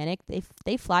certified organic,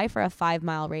 they fly for a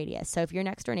 5-mile radius. So if your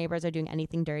next door neighbors are doing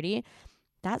anything dirty,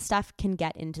 that stuff can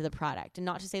get into the product. And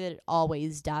not to say that it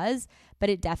always does, but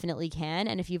it definitely can.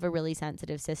 And if you have a really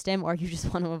sensitive system or you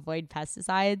just want to avoid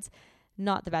pesticides,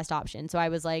 not the best option. So I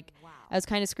was like, I was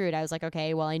kind of screwed. I was like,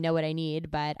 okay, well, I know what I need,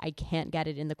 but I can't get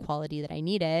it in the quality that I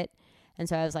need it. And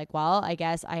so I was like, well, I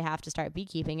guess I have to start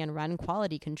beekeeping and run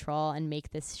quality control and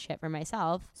make this shit for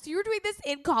myself. So you were doing this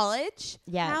in college?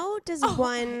 Yeah. How does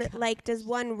does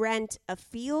one rent a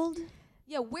field?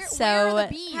 Yeah, where So are the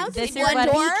bees? How this does is one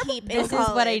what- beekeep in This is what I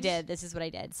college? did. This is what I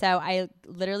did. So I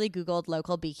literally Googled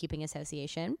local beekeeping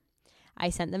association. I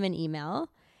sent them an email.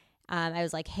 I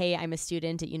was like, hey, I'm a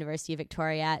student at University of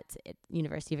Victoria.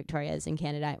 University of Victoria is in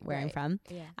Canada, where I'm Right. from.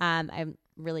 Yeah. I'm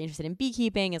really interested in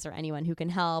beekeeping. Is there anyone who can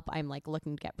help? I'm like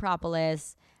looking to get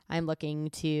propolis. I'm looking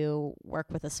to work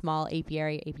with a small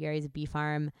apiary. Apiary is a bee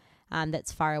farm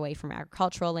that's far away from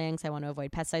agricultural lands. I want to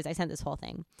avoid pesticides. I sent this whole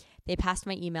thing. They passed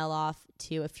my email off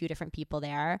to a few different people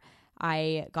there.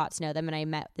 I got to know them, and I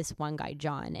met this one guy,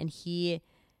 John, and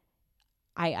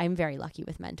I'm very lucky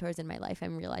with mentors in my life.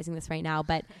 I'm realizing this right now.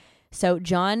 But so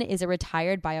John is a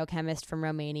retired biochemist from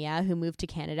Romania who moved to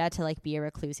Canada to like be a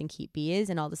recluse and keep bees.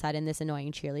 And all of a sudden this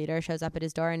annoying cheerleader shows up at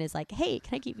his door and is like, hey,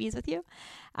 can I keep bees with you?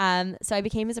 So I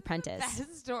became his apprentice.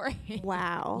 Best story.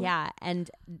 Wow. Yeah. And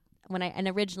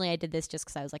originally I did this just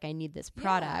because I was like, I need this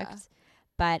product. Yeah.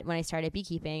 But when I started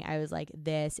beekeeping, I was like,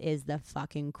 this is the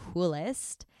fucking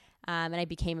coolest. And I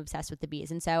became obsessed with the bees.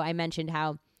 And so I mentioned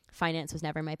how finance was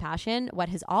never my passion. What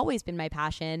has always been my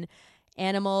passion: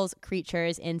 animals,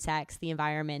 creatures, insects, the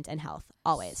environment, and health.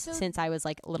 Always. So since I was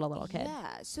like a little kid.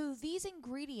 Yeah. So these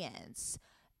ingredients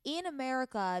in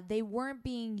America, they weren't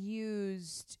being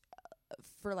used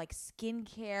for like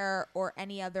skincare or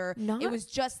any other. Not- It was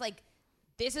just like,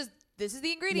 this is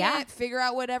the ingredient. Yeah. Figure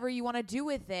out whatever you want to do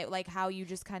with it. Like how you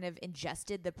just kind of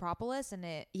ingested the propolis and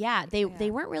it. Yeah, they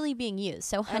weren't really being used.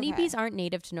 So honeybees aren't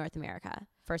native to North America,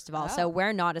 first of all. So Oh.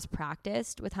 we're not as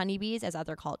practiced with honeybees as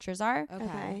other cultures are.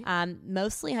 Okay.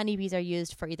 Mostly honeybees are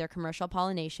used for either commercial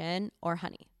pollination or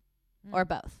honey, or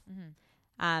both.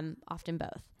 Often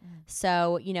both.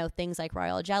 So, things like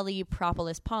royal jelly,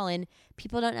 propolis, pollen,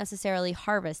 people don't necessarily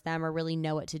harvest them or really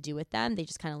know what to do with them. They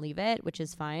just kind of leave it, which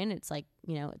is fine. It's like,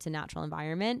 it's a natural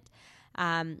environment.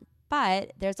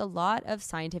 But there's a lot of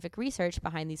scientific research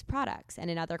behind these products. And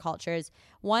in other cultures,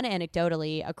 one,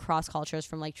 anecdotally, across cultures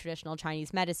from like traditional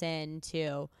Chinese medicine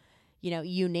to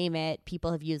you name it,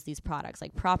 people have used these products.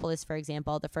 Like propolis, for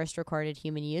example, the first recorded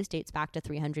human use dates back to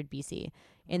 300 BC.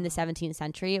 In the 17th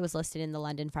century, it was listed in the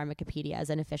London Pharmacopoeia as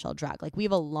an official drug. Like we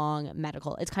have a long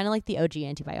medical, it's kind of like the OG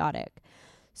antibiotic.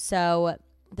 So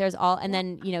there's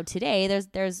then, today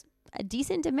there's a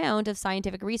decent amount of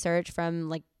scientific research from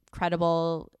like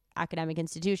credible academic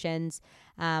institutions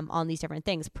on these different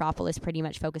things. Propolis pretty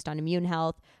much focused on immune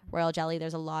health. Royal jelly,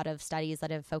 there's a lot of studies that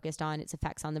have focused on its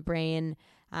effects on the brain.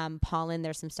 Pollen,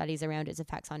 there's some studies around its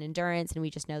effects on endurance, and we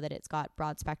just know that it's got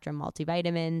broad spectrum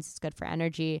multivitamins. It's good for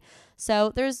energy.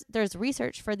 So there's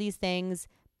research for these things,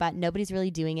 but nobody's really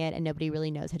doing it and nobody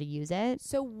really knows how to use it.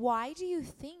 So why do you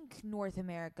think North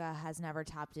America has never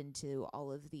tapped into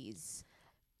all of these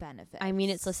benefits? I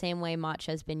mean, it's the same way matcha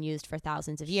has been used for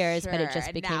thousands of years, but it Sure, just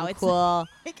and became now it's cool.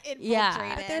 like Yeah.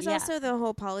 infiltrated. But there's Yeah. also the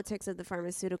whole politics of the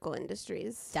pharmaceutical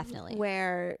industries. Definitely.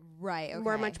 Where Right. Okay.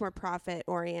 we're much more profit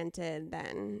oriented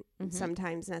than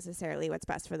sometimes necessarily what's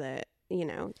best for the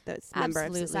member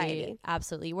of society.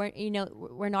 Absolutely.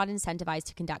 We're not incentivized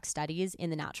to conduct studies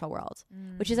in the natural world,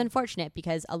 which is unfortunate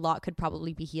because a lot could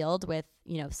probably be healed with,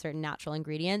 certain natural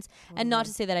ingredients. And not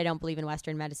to say that I don't believe in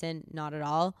Western medicine, not at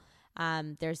all.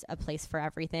 There's a place for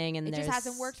everything, and It just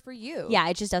hasn't worked for you. Yeah,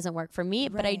 it just doesn't work for me.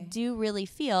 But I Right. do really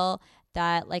feel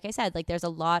that, like I said, like there's a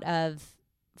lot of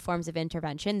forms of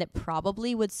intervention that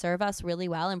probably would serve us really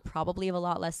well and probably have a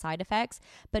lot less side effects,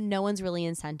 but no one's really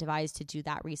incentivized to do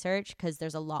that research because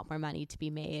there's a lot more money to be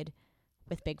made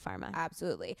with big pharma.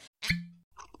 Absolutely.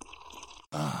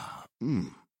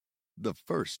 The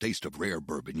first taste of rare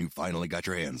bourbon you finally got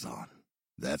your hands on.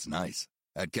 That's nice.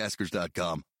 At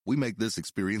Caskers.com, we make this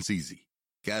experience easy.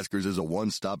 Caskers is a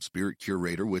one-stop spirit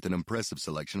curator with an impressive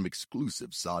selection of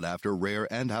exclusive, sought-after,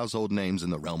 rare, and household names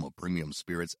in the realm of premium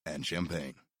spirits and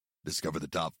champagne. Discover the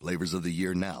top flavors of the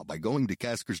year now by going to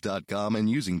Caskers.com and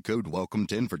using code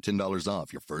WELCOME10 for $10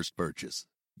 off your first purchase.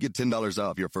 Get $10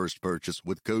 off your first purchase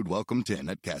with code WELCOME10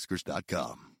 at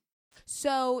Caskers.com.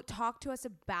 So talk to us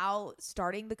about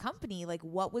starting the company. Like,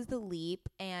 what was the leap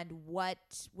and what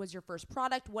was your first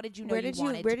product? What did you know Where you did you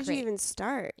wanted where to did create? you even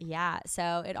start? Yeah,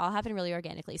 so it all happened really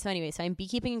organically. So anyway, I'm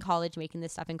beekeeping in college, making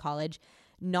this stuff in college,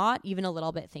 not even a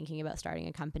little bit thinking about starting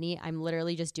a company. I'm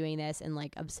literally just doing this and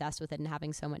like obsessed with it and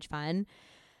having so much fun.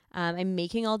 I'm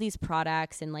making all these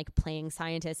products and like playing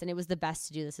scientist, and it was the best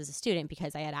to do this as a student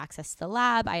because I had access to the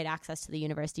lab, I had access to the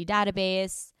university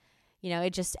database.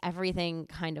 It just, everything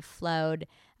kind of flowed.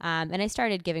 And I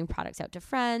started giving products out to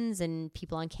friends, and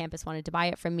people on campus wanted to buy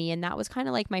it from me. And that was kind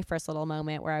of like my first little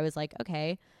moment where I was like,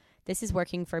 okay, this is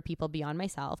working for people beyond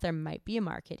myself. There might be a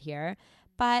market here,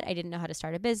 but I didn't know how to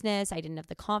start a business. I didn't have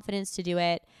the confidence to do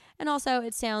it. And also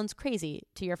it sounds crazy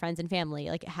to your friends and family.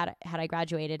 Like had I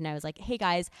graduated and I was like, hey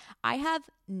guys, I have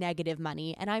negative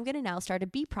money and I'm going to now start a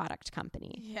bee product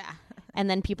company. Yeah. And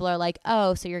then people are like,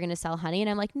 oh, so you're going to sell honey? And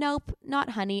I'm like, nope, not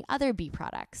honey, other bee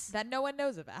products. That no one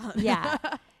knows about. Yeah.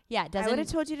 Yeah. It I would have doesn't.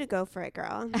 told you to go for it,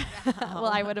 girl. Well,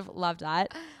 I would have loved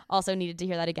that. Also needed to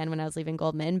hear that again when I was leaving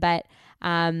Goldman. But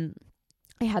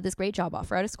I had this great job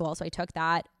offer out of school. So I took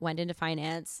that, went into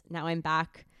finance. Now I'm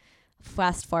back.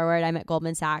 Fast forward, I'm at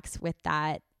Goldman Sachs with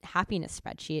that happiness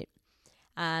spreadsheet.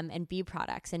 And bee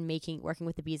products and working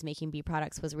with the bees, making bee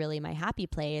products was really my happy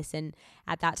place. And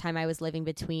at that time I was living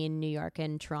between New York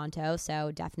and Toronto.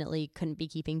 So definitely couldn't be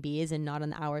keeping bees and not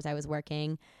on the hours I was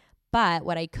working. But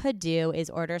what I could do is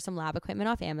order some lab equipment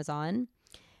off Amazon,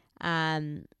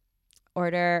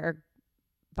 order or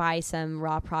buy some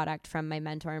raw product from my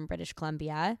mentor in British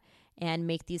Columbia and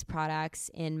make these products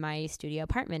in my studio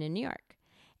apartment in New York.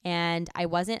 And I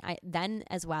wasn't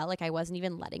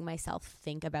even letting myself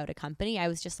think about a company. I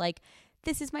was just like,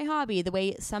 this is my hobby. The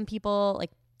way some people,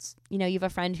 like, you know, you have a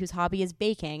friend whose hobby is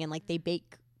baking and like they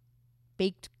bake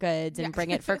baked goods and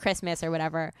bring it for Christmas or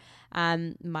whatever.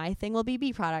 My thing will be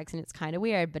bee products, and it's kind of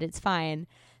weird, but it's fine.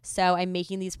 So I'm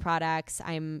making these products.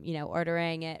 I'm,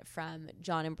 ordering it from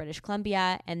John in British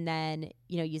Columbia, and then,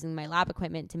 using my lab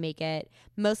equipment to make it,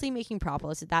 mostly making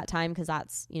propolis at that time, because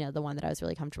that's, the one that I was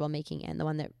really comfortable making and the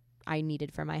one that I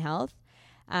needed for my health.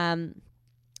 And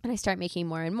I start making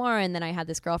more and more. And then I had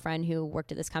this girlfriend who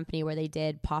worked at this company where they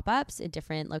did pop-ups at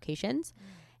different locations.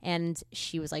 And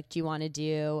she was like, do you want to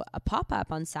do a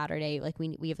pop-up on Saturday? Like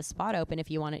we have a spot open.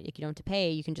 If you want it, if you don't have to pay,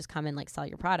 you can just come and like sell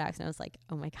your products. And I was like,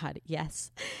 oh my God,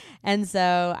 yes. And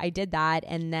so I did that.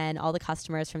 And then all the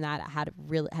customers from that had a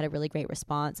really great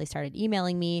response. They started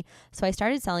emailing me. So I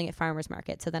started selling at farmers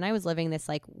market. So then I was living this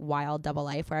like wild double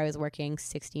life where I was working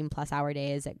 16 plus hour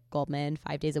days at Goldman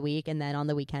 5 days a week. And then on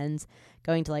the weekends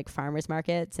going to like farmers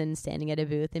markets and standing at a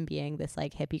booth and being this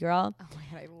like hippie girl. Oh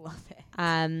my God, I love it.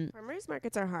 Farmers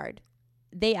markets are hard.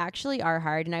 They actually are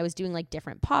hard. And I was doing like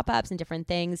different pop-ups and different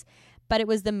things, but it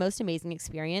was the most amazing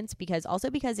experience because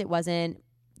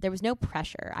there was no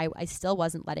pressure. I still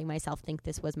wasn't letting myself think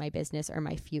this was my business or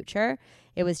my future.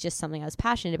 It was just something I was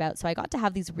passionate about. So I got to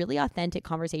have these really authentic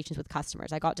conversations with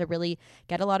customers. I got to really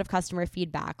get a lot of customer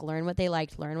feedback, learn what they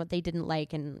liked, learn what they didn't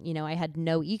like. And, I had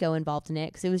no ego involved in it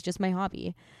because it was just my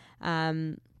hobby.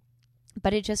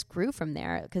 But it just grew from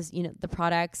there because, the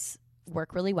products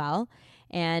work really well.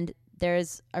 And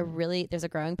there's a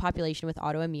growing population with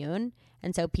autoimmune.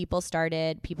 And so people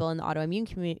in the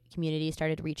autoimmune community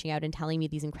started reaching out and telling me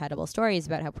these incredible stories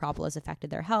about how propolis affected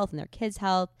their health and their kids'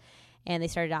 health. And they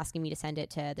started asking me to send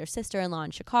it to their sister-in-law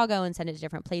in Chicago and send it to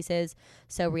different places.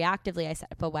 So reactively, I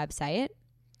set up a website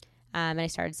and I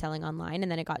started selling online.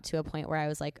 And then it got to a point where I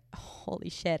was like, holy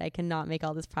shit, I cannot make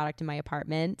all this product in my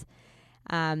apartment.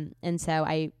 And so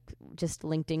I just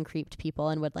LinkedIn creeped people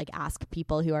and would like ask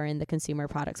people who are in the consumer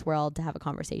products world to have a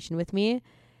conversation with me.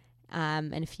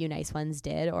 And a few nice ones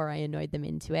did, or I annoyed them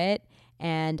into it.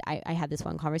 And I had this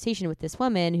one conversation with this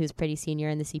woman who's pretty senior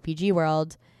in the CPG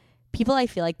world. People, I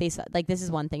feel like they saw, like, this is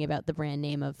one thing about the brand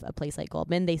name of a place like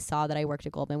Goldman. They saw that I worked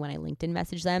at Goldman when I LinkedIn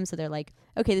messaged them. So they're like,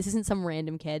 okay, this isn't some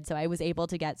random kid. So I was able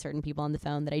to get certain people on the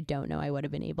phone that I don't know I would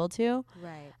have been able to.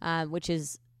 Right. Which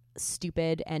is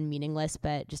stupid and meaningless,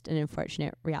 but just an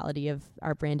unfortunate reality of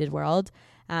our branded world.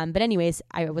 But anyways,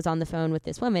 I was on the phone with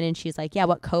this woman and she's like, yeah,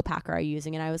 what co-packer are you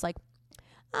using? And I was like,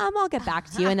 I'll get back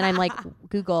to you. And then I'm like,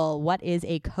 Google, what is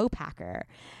a co-packer?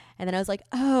 And then I was like,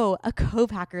 oh, a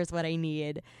co-packer is what I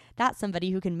need. That's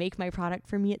somebody who can make my product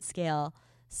for me at scale.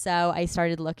 So I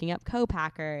started looking up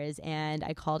co-packers and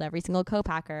I called every single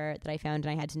co-packer that I found,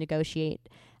 and I had to negotiate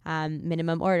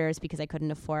minimum orders because I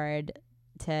couldn't afford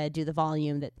to do the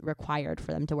volume that required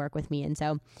for them to work with me. And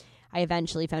so I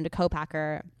eventually found a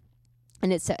co-packer,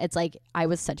 and it's like I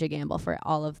was such a gamble for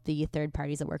all of the third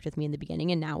parties that worked with me in the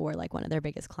beginning, and now we're like one of their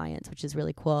biggest clients, which is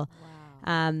really cool.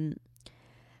 Wow.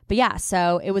 But yeah,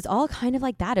 so it was all kind of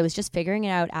like that. It was just figuring it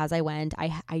out as I went.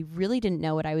 I really didn't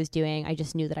know what I was doing. I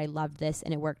just knew that I loved this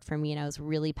and it worked for me, and I was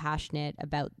really passionate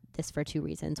about this for two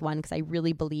reasons. One, because I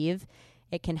really believe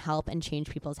it can help and change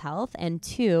people's health, and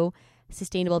two,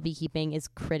 sustainable beekeeping is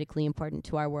critically important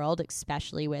to our world,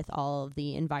 especially with all of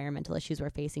the environmental issues we're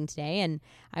facing today. And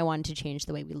I wanted to change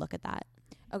the way we look at that.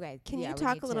 Okay. Can you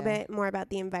talk a little bit more about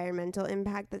the environmental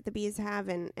impact that the bees have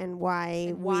and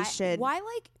why we should... Why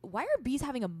are bees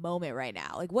having a moment right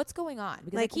now? Like, what's going on?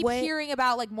 Because like, I keep hearing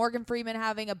about like Morgan Freeman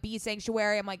having a bee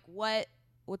sanctuary. I'm like, what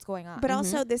what's going on. But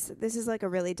also, this is like a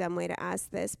really dumb way to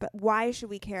ask this, but why should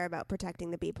we care about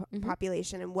protecting the bee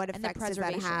population, and what And the effects does that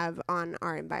preservation. have on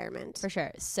our environment? For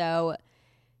sure. So,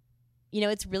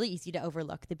 it's really easy to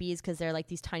overlook the bees because they're like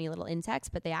these tiny little insects,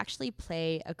 but they actually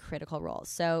play a critical role.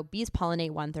 So bees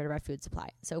pollinate 1/3 of our food supply.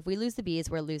 So if we lose the bees,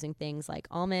 we're losing things like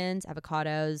almonds,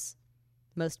 avocados,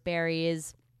 most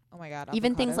berries, Oh my god.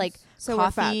 even things avocados. like So we're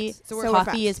coffee. fucked. So we're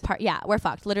Coffee is fucked. part. Yeah, we're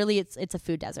fucked. Literally, it's a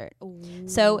food desert.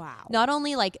 So wow. not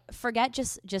only like forget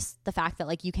just the fact that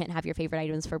like you can't have your favorite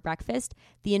items for breakfast,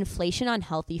 the inflation on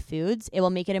healthy foods, it will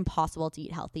make it impossible to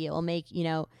eat healthy. It will make,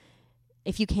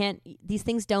 if you can't, these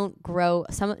things don't grow,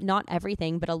 not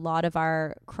everything, but a lot of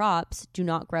our crops do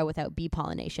not grow without bee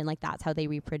pollination. Like that's how they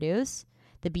reproduce.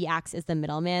 The bee acts as the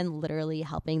middleman, literally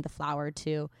helping the flower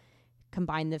to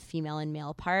combine the female and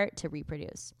male part to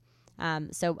reproduce.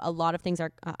 So a lot of things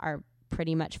are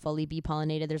pretty much fully bee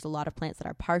pollinated. There's a lot of plants that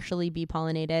are partially bee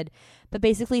pollinated, but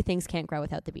basically things can't grow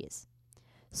without the bees.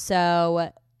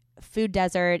 So food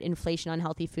desert, inflation on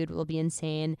healthy food will be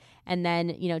insane. And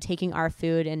then, taking our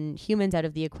food and humans out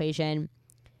of the equation,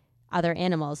 other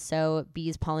animals. So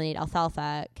bees pollinate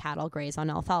alfalfa, cattle graze on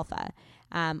alfalfa.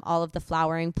 All of the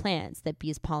flowering plants that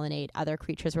bees pollinate, other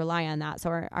creatures rely on that. So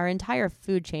our entire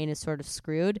food chain is sort of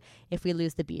screwed if we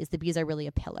lose the bees. The bees are really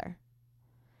a pillar.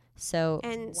 So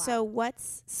And Wow.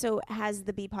 so has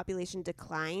the bee population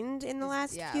declined in the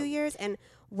last Yeah. few years? And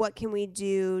what can we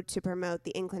do to promote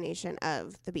the inclination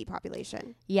of the bee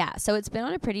population? yeah, so it's been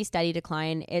on a pretty steady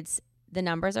decline. The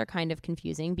numbers are kind of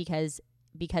confusing because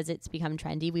it's become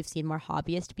trendy. We've seen more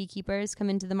hobbyist beekeepers come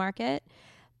into the market,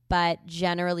 but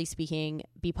generally speaking,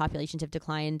 bee populations have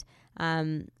declined.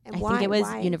 I think it was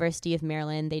why? University of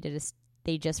Maryland.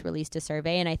 They just released a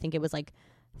survey, and I think it was like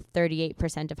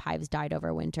 38% of hives died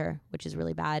over winter, which is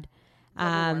really bad.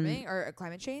 Global warming or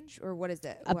climate change, or what is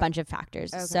it? A bunch of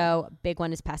factors. Okay. So big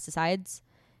one is pesticides.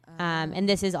 And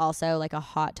this is also like a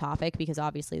hot topic because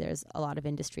obviously there's a lot of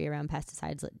industry around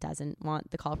pesticides that doesn't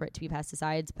want the culprit to be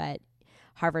pesticides, but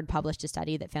Harvard published a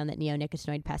study that found that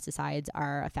neonicotinoid pesticides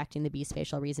are affecting the bee's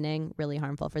spatial reasoning, really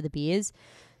harmful for the bees.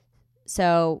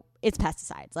 So it's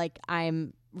pesticides. Like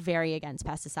I'm very against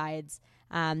pesticides.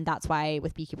 That's why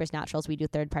with Beekeepers Naturals, we do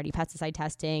third-party pesticide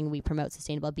testing. We promote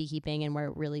sustainable beekeeping, and we're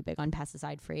really big on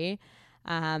pesticide-free.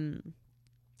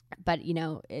 But,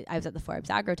 I was at the Forbes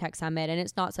Agrotech Summit, and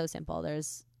it's not so simple.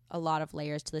 There's a lot of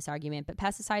layers to this argument, but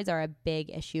pesticides are a big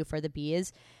issue for the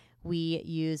bees. We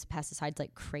use pesticides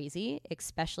like crazy,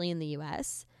 especially in the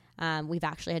U.S. We've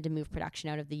actually had to move production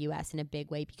out of the U.S. in a big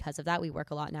way because of that. We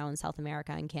work a lot now in South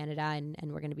America and Canada, and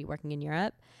we're going to be working in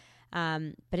Europe.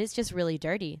 But it's just really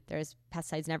dirty. There's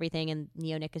pesticides and everything, and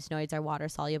neonicotinoids are water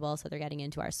soluble, so they're getting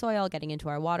into our soil, getting into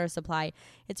our water supply.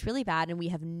 It's really bad, and we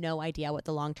have no idea what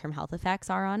the long-term health effects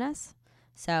are on us.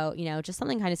 So, just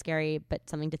something kind of scary, but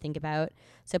something to think about.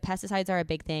 So pesticides are a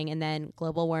big thing, and then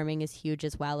global warming is huge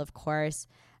as well, of course.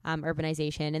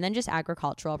 Urbanization, and then just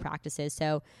agricultural practices.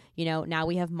 So, now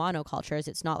we have monocultures.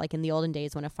 It's not like in the olden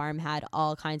days when a farm had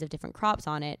all kinds of different crops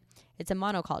on it. It's a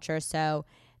monoculture. So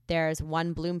there's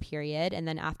one bloom period, and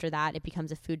then after that, it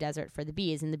becomes a food desert for the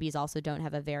bees. And the bees also don't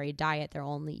have a varied diet. They're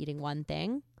only eating one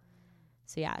thing.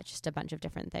 So yeah, it's just a bunch of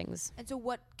different things. And so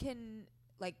what can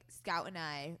like Scout and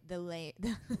I,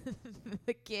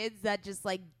 the kids that just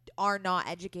like are not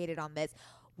educated on this,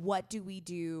 what do we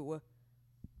do?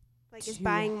 Like, is To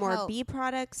buying more help bee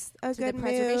products a to good the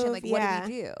preservation, move? like Yeah. what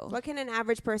do we do? What can an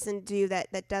average person do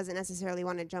that doesn't necessarily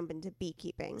want to jump into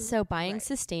beekeeping? So buying Right.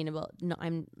 sustainable. No,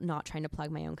 I'm not trying to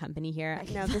plug my own company here.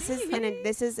 No, this is an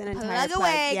entire Plug plug.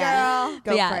 away, Yeah. girl. Go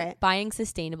But yeah, for it. buying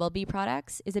sustainable bee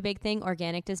products is a big thing.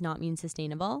 Organic does not mean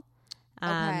sustainable.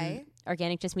 Okay.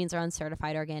 Organic just means they're on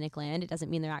certified organic land. It doesn't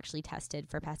mean they're actually tested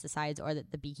for pesticides or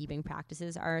that the beekeeping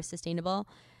practices are sustainable.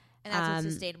 And that's what Um,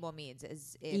 sustainable means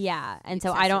is if Yeah, and it's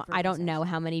so I tested for don't research. know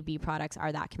how many bee products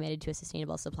are that committed to a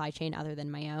sustainable supply chain other than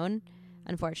my own.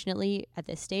 Unfortunately, at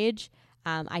this stage,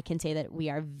 I can say that we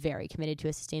are very committed to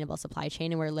a sustainable supply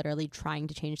chain, and we're literally trying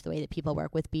to change the way that people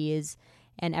work with bees.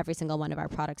 And every single one of our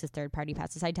products is third-party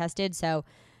pesticide tested. So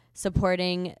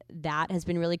supporting that has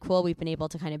been really cool. We've been able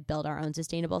to kind of build our own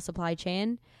sustainable supply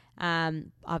chain.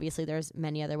 Obviously, there's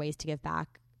many other ways to give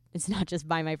back. It's not just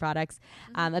buy my products.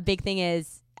 A big thing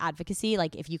is advocacy.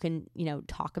 Like if you can,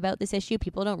 talk about this issue,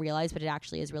 people don't realize, but it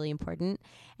actually is really important.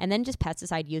 And then just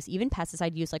pesticide use, even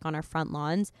pesticide use like on our front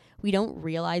lawns, we don't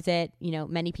realize it.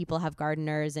 Many people have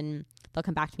gardeners and they'll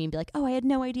come back to me and be like, oh, I had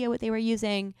no idea what they were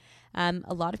using.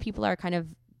 A lot of people are kind of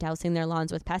dousing their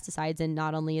lawns with pesticides. And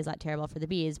not only is that terrible for the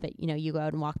bees, but, you go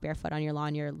out and walk barefoot on your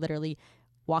lawn, you're literally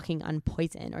walking on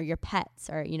poison, or your pets,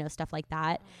 or, stuff like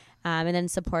that. And then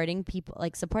supporting people,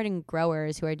 like supporting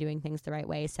growers who are doing things the right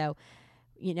way. So,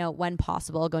 you know, when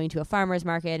possible, going to a farmer's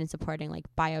market and supporting like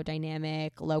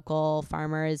biodynamic, local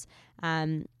farmers.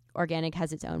 Organic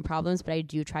has its own problems, but I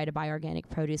do try to buy organic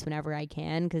produce whenever I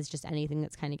can, because just anything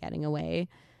that's kind of getting away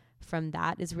from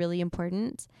that is really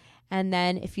important. And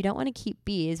then if you don't want to keep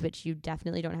bees, which you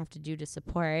definitely don't have to do to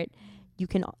support, you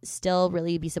can still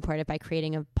really be supportive by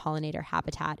creating a pollinator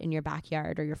habitat in your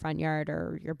backyard or your front yard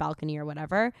or your balcony or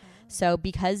whatever. So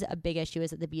because a big issue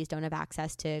is that the bees don't have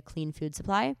access to clean food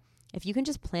supply, if you can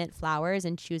just plant flowers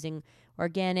and choosing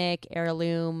organic,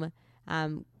 heirloom,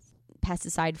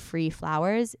 pesticide-free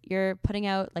flowers, you're putting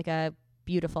out like a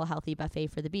beautiful, healthy buffet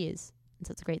for the bees. And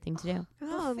so it's a great thing to do.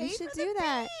 Oh, we Buffet should for the do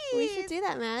that. We should do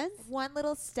that, Maz. One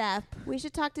little step. We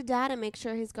should talk to Dad and make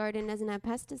sure his garden doesn't have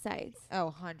pesticides.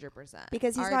 Oh, 100%.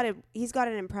 Because he's got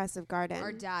an impressive garden.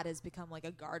 Our dad has become like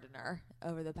a gardener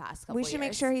over the past couple We should make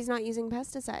years. sure he's not using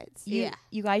pesticides.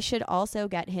 You guys should also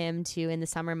get him to, in the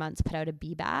summer months, put out a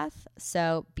bee bath.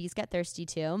 So bees get thirsty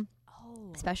too,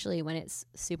 especially when it's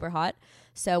super hot.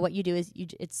 So what you do is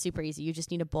it's super easy. You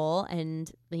just need a bowl and,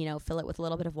 you know, fill it with a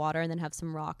little bit of water and then have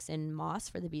some rocks and moss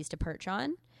for the bees to perch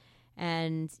on.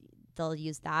 And they'll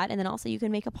use that. And then also you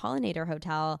can make a pollinator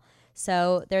hotel.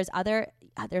 So there's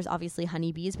obviously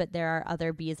honeybees, but there are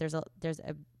other bees. There's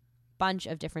a bunch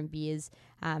of different bees,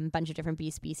 bunch of different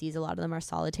bee species. A lot of them are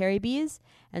solitary bees.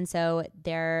 And so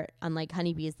they're, unlike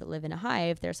honeybees that live in a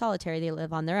hive, they're solitary. They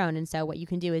live on their own. And so what you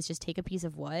can do is just take a piece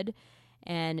of wood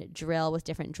and drill with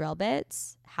different drill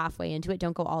bits halfway into it.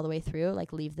 Don't go all the way through,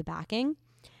 like leave the backing.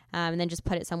 And then just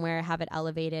put it somewhere, have it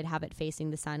elevated, have it facing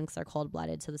the sun because they're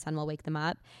cold-blooded, so the sun will wake them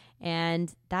up.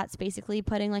 And that's basically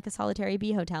putting like a solitary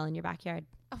bee hotel in your backyard.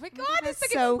 Oh my God, That's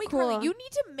that's so Wait, cool. Carly, you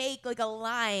need to make like a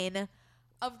line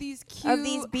of these cute Of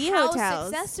these bee house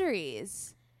hotels.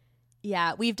 accessories.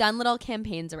 Yeah, we've done little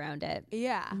campaigns around it.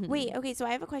 Yeah. Wait, okay, so I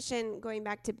have a question going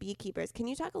back to beekeepers. Can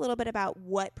you talk a little bit about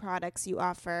what products you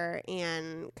offer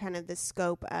and kind of the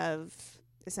scope of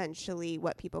essentially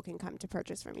what people can come to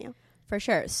purchase from you? For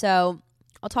sure. So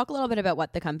I'll talk a little bit about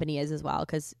what the company is as well,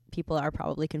 because people are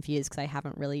probably confused because I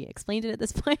haven't really explained it at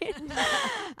this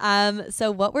point. So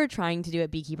what we're trying to do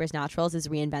at Beekeepers Naturals is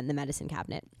reinvent the medicine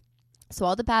cabinet. So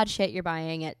all the bad shit you're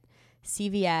buying at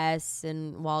CVS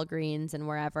and Walgreens and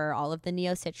wherever, all of the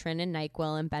Neocitrin and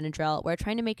NyQuil and Benadryl, we're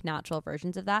trying to make natural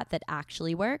versions of that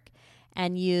actually work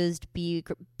and used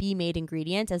bee-made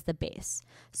ingredients as the base.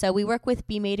 So we work with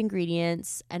bee-made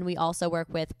ingredients, and we also work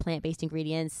with plant-based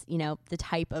ingredients, you know, the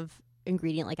type of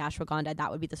ingredient like ashwagandha,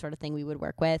 that would be the sort of thing we would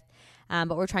work with.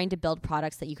 But we're trying to build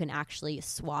products that you can actually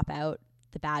swap out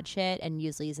the bad shit and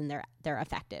use these, and they're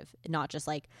effective. Not just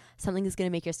like something that's going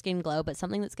to make your skin glow, but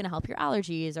something that's going to help your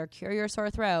allergies or cure your sore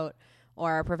throat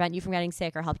or prevent you from getting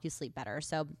sick or help you sleep better.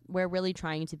 So we're really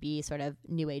trying to be sort of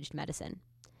new aged medicine.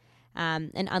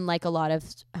 And unlike a lot of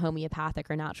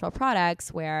homeopathic or natural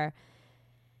products where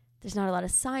there's not a lot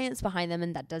of science behind them,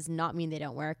 and that does not mean they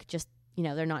don't work, just, you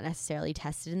know, they're not necessarily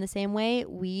tested in the same way,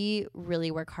 we really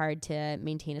work hard to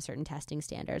maintain a certain testing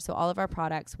standard. So all of our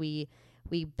products, we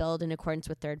build in accordance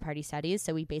with third-party studies.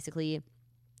 So we basically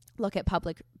look at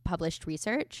published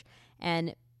research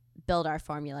and build our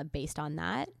formula based on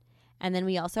that. And then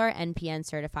we also are NPN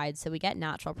certified. So we get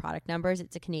natural product numbers.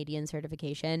 It's a Canadian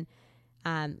certification.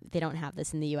 They don't have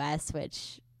this in the US,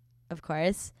 which, of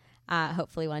course,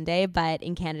 hopefully one day. But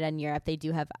in Canada and Europe, they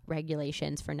do have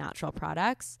regulations for natural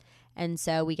products. And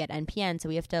so we get NPN, so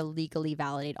we have to legally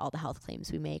validate all the health claims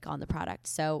we make on the product.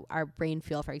 So our brain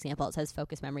fuel, for example, it says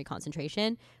focus, memory,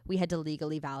 concentration. We had to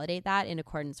legally validate that in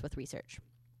accordance with research.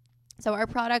 So our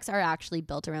products are actually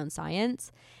built around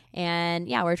science. And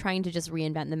yeah, we're trying to just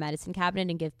reinvent the medicine cabinet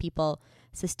and give people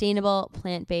sustainable,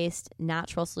 plant-based,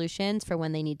 natural solutions for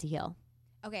when they need to heal.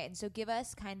 Okay, and so give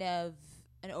us kind of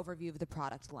an overview of the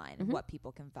product line and what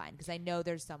people can find, because I know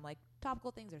there's some like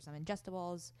topical things, there's some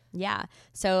ingestibles. Yeah.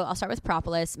 So I'll start with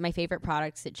propolis, my favorite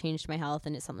product. It changed my health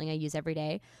and it's something I use every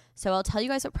day. So I'll tell you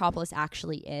guys what propolis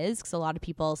actually is, because a lot of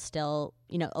people still,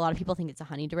 you know, a lot of people think it's a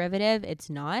honey derivative. It's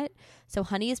not. So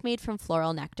honey is made from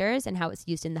floral nectars, and how it's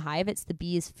used in the hive, it's the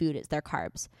bees' food, it's their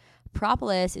carbs.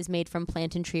 Propolis is made from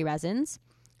plant and tree resins.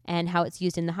 And how it's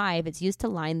used in the hive, it's used to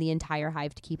line the entire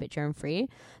hive to keep it germ-free.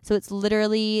 So it's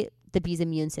literally the bee's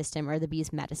immune system or the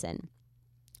bee's medicine.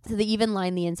 So they even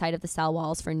line the inside of the cell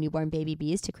walls for newborn baby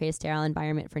bees to create a sterile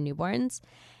environment for newborns.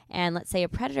 And let's say a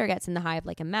predator gets in the hive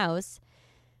like a mouse,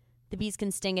 the bees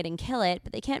can sting it and kill it,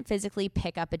 but they can't physically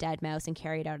pick up a dead mouse and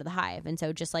carry it out of the hive. And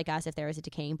so just like us, if there was a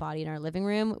decaying body in our living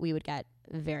room, we would get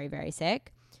very, very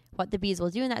sick. What the bees will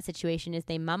do in that situation is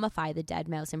they mummify the dead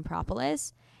mouse in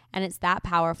propolis, And it's that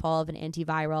powerful of an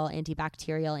antiviral,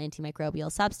 antibacterial,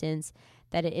 antimicrobial substance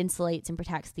that it insulates and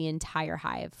protects the entire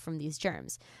hive from these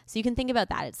germs. So you can think about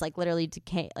that. It's like literally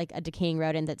like a decaying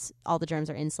rodent that's all the germs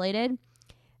are insulated.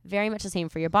 Very much the same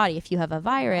for your body. If you have a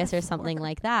virus or something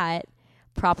like that,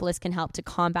 propolis can help to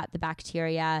combat the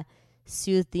bacteria,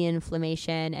 soothe the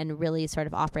inflammation, and really sort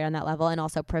of operate on that level, and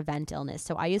also prevent illness.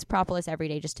 So I use propolis every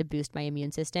day just to boost my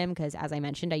immune system because, as I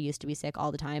mentioned, I used to be sick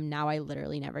all the time. Now I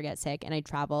literally never get sick, and I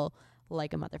travel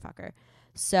like a motherfucker.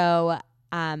 So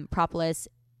propolis,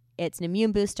 it's an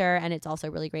immune booster, and it's also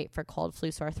really great for cold,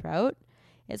 flu, sore throat.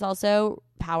 It's also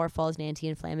powerful as an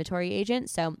anti-inflammatory agent.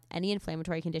 So any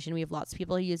inflammatory condition, we have lots of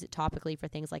people who use it topically for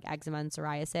things like eczema and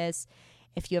psoriasis.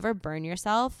 If you ever burn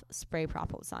yourself, spray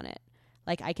propolis on it.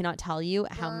 Like, I cannot tell you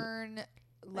how. Burn,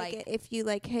 Like if you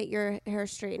like hit your hair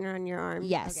straightener on your arm.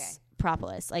 Yes, Okay.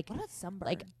 propolis. Like, what about sunburn?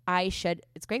 like I should.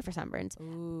 It's great for sunburns,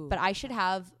 Ooh. but I should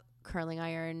have curling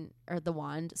iron or the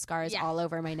wand scars Yeah. all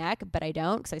over my neck, but I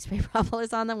don't because I spray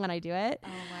propolis on them when I do it. oh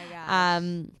my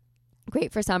gosh.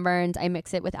 Great for sunburns. I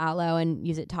mix it with aloe and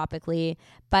use it topically,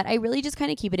 but I really just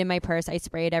kind of keep it in my purse. I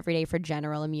spray it every day for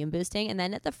general immune boosting. And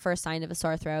then at the first sign of a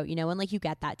sore throat, you know, when like you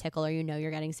get that tickle or you know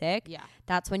you're getting sick, Yeah.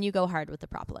 that's when you go hard with the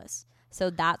propolis. So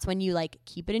that's when you like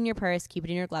keep it in your purse, keep it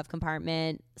in your glove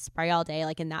compartment, spray all day.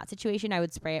 Like in that situation, I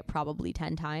would spray it probably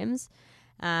 10 times.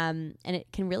 And it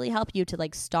can really help you to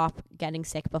like stop getting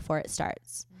sick before it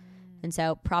starts. And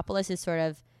so propolis is sort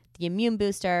of the immune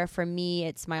booster. For me,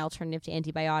 it's my alternative to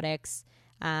antibiotics.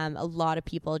 A lot of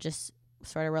people just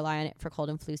sort of rely on it for cold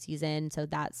and flu season. So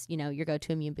that's, you know, your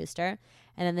go-to immune booster.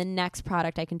 And then the next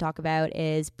product I can talk about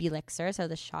is Belixir. So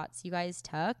the shots you guys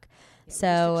took.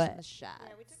 So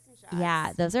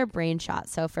yeah, those are brain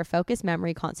shots. So for focus,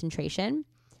 memory, concentration.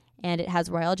 And it has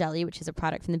royal jelly, which is a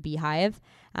product from the beehive.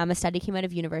 A study came out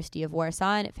of University of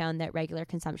Warsaw, and it found that regular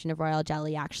consumption of royal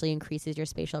jelly actually increases your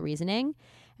spatial reasoning.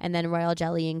 And then royal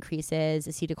jelly increases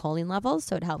acetylcholine levels,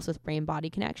 so it helps with brain-body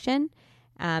connection.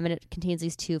 And it contains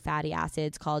these two fatty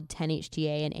acids called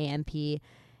 10-HTA and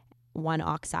AMP1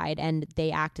 oxide, and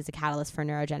they act as a catalyst for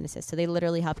neurogenesis. So they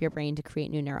literally help your brain to create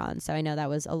new neurons. So I know that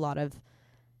was a lot of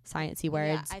sciencey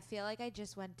words. Yeah, I feel like I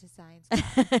just went to science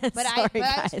class. But I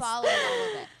was following all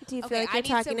of it. Do you Okay, feel like I you're need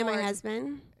talking some to my more-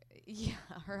 husband? Yeah,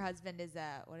 her husband is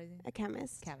what is he? A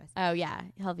chemist. Chemist. Oh, yeah.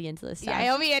 He'll be into this stuff. Yeah,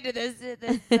 he'll be into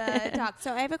this talk.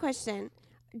 So I have a question.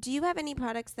 Do you have any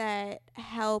products that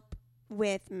help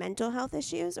with mental health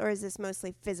issues, or is this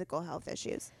mostly physical health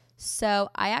issues? So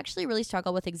I actually really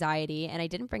struggle with anxiety, and I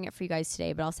didn't bring it for you guys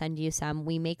today, but I'll send you some.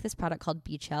 We make this product called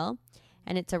Bee Chill,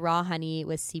 and it's a raw honey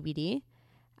with CBD.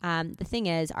 The thing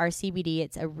is, our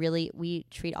CBD, we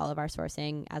treat all of our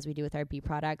sourcing as we do with our bee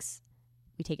products.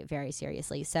 We take it very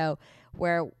seriously. So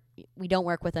we don't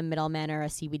work with a middleman or a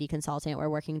CBD consultant. We're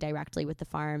working directly with the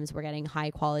farms. We're getting high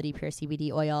quality pure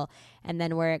CBD oil, and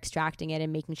then we're extracting it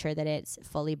and making sure that it's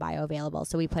fully bioavailable.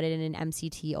 So we put it in an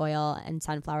MCT oil and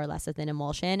sunflower lecithin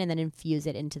emulsion, and then infuse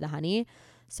it into the honey.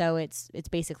 So it's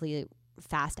basically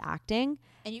fast acting.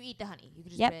 And you eat the honey. You can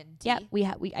just Yep. put it in tea.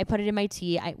 Yep. I put it in my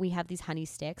tea. We have these honey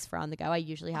sticks for on the go. I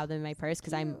usually have them in my purse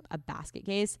because I'm a basket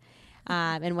case.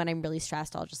 And when I'm really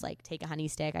stressed, I'll just like take a honey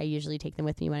stick. I usually take them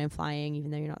with me when I'm flying,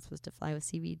 even though you're not supposed to fly with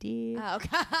CBD Oh, okay.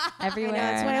 everywhere. I know,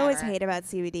 that's what I always Whatever. hate about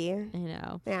CBD. I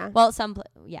know. Yeah. Well,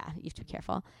 you have to be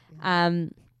careful.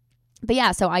 But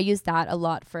yeah, so I use that a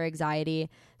lot for anxiety.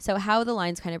 So how the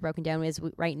line's kind of broken down is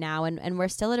right now, and we're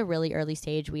still at a really early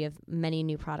stage. We have many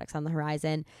new products on the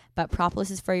horizon, but propolis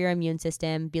is for your immune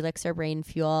system. Belixir Brain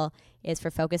Fuel is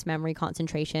for focus, memory,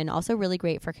 concentration. Also really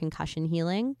great for concussion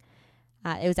healing.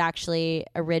 It was actually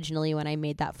originally when I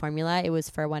made that formula, it was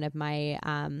for one of my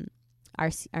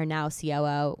our now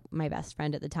COO, my best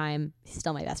friend at the time. He's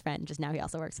still my best friend, just now he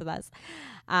also works with us.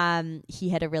 He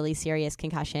had a really serious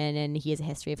concussion, and he has a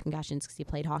history of concussions because he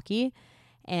played hockey,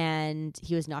 and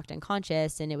he was knocked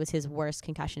unconscious, and it was his worst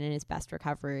concussion and his best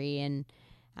recovery, and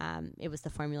it was the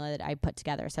formula that I put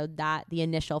together. So that the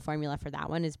initial formula for that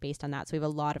one is based on that. So we have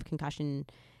a lot of concussion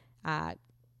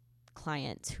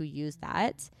clients who use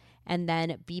that. And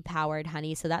then bee powered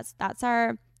honey. So that's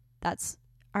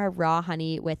our raw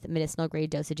honey with medicinal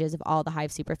grade dosages of all the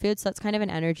hive superfoods. So that's kind of an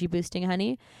energy boosting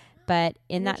honey. But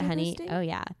in that Energy honey, boosting? oh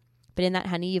yeah. But in that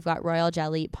honey, you've got royal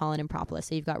jelly, pollen, and propolis.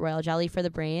 So you've got royal jelly for the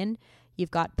brain.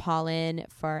 You've got pollen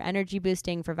for energy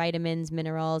boosting, for vitamins,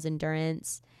 minerals,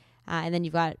 endurance. And then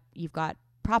you've got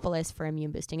propolis for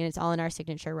immune boosting. And it's all in our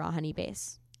signature raw honey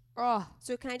base. Oh,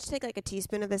 So can I just take like a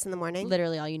teaspoon of this in the morning?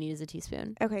 Literally all you need is a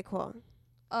teaspoon. Okay, cool.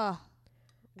 oh.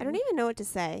 I don't even know what to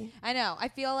say. I know. I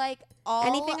feel like all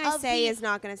Anything I of say the- is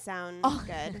not going to sound Oh.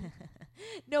 good.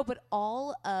 No, but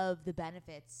all of the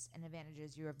benefits and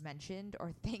advantages you have mentioned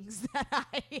are things that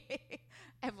I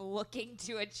am looking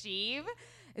to achieve,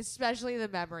 especially the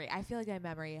memory. I feel like my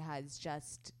memory has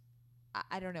just,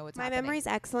 I don't know what's My happening. memory's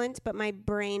excellent, but my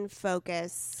brain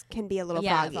focus can be a little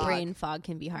yeah, foggy. brain fog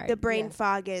can be hard. The brain Yeah.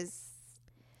 fog is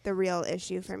the real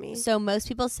issue for me. So most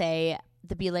people say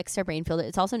the Belixir Brain Field.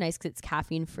 It's also nice because it's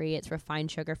caffeine free. It's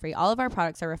refined sugar free. All of our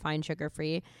products are refined sugar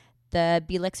free. The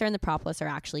Belixir and the Propolis are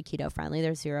actually keto friendly.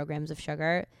 There's 0 grams of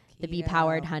sugar. The bee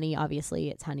powered Keto. honey, obviously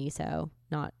it's honey, so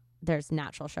there's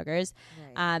natural sugars.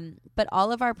 Right. But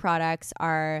all of our products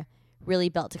are really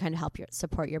built to kind of help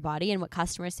support your body. And what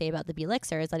customers say about the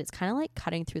Belixir is that it's kind of like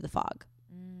cutting through the fog.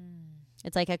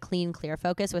 It's like a clean, clear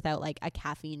focus without like a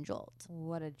caffeine jolt.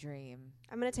 What a dream.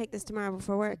 I'm going to take this tomorrow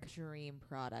before work. Dream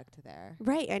product there.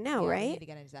 Right, I know, Yeah, we right? need to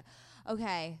get into that.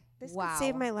 Okay. This wow. could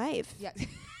save my life. Yeah.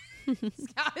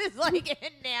 Scott is like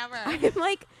enamored. I'm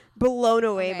like blown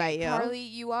away Okay, by you. Carly,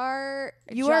 you are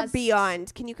Are just-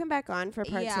 beyond. Can you come back on for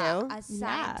part yeah, 2? a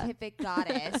scientific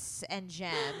goddess and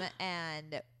gem,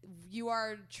 and you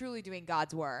are truly doing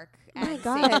God's work My and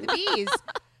God. saving the bees.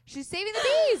 She's saving the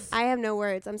bees. I have no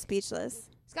words. I'm speechless.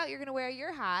 Scott, you're gonna wear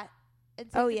your hat and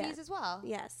save Oh, the yeah. bees as well.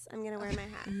 Yes, I'm going to wear my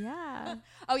hat. Yeah.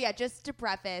 Oh yeah, just to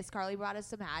preface, Carly brought us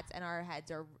some hats, and our heads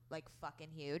are like fucking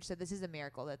huge. So this is a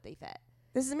miracle that they fit.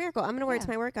 This is a miracle. I'm going to wear it to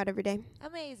Yeah. my workout every day.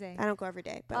 Amazing. I don't go every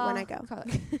day, but when I go.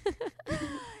 Carly.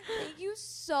 Thank you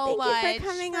so Thank much you for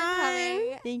coming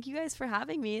on. Thank you guys for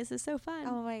having me. This is so fun.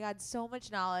 Oh my God, so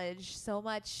much knowledge, so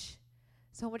much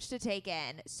to take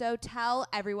in. So tell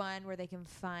everyone where they can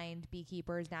find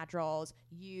Beekeepers, Naturals,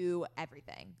 you,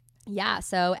 everything. Yeah,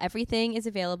 so everything is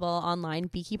available online,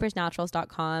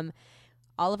 beekeepersnaturals.com.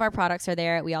 All of our products are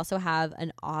there. We also have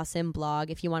an awesome blog.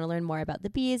 If you want to learn more about the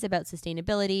bees, about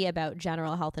sustainability, about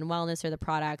general health and wellness or the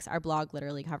products, our blog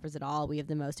literally covers it all. We have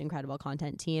the most incredible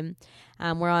content team.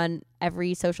 We're on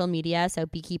every social media, so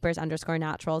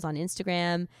beekeepers_naturals on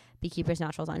Instagram, Beekeepers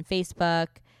Naturals on Facebook.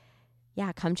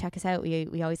 Yeah, come check us out.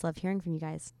 We always love hearing from you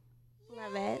guys.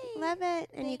 Love it. Love it.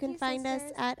 And you Thank can you, find us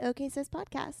sisters. at OK Sis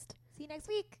Podcast. See you next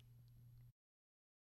week.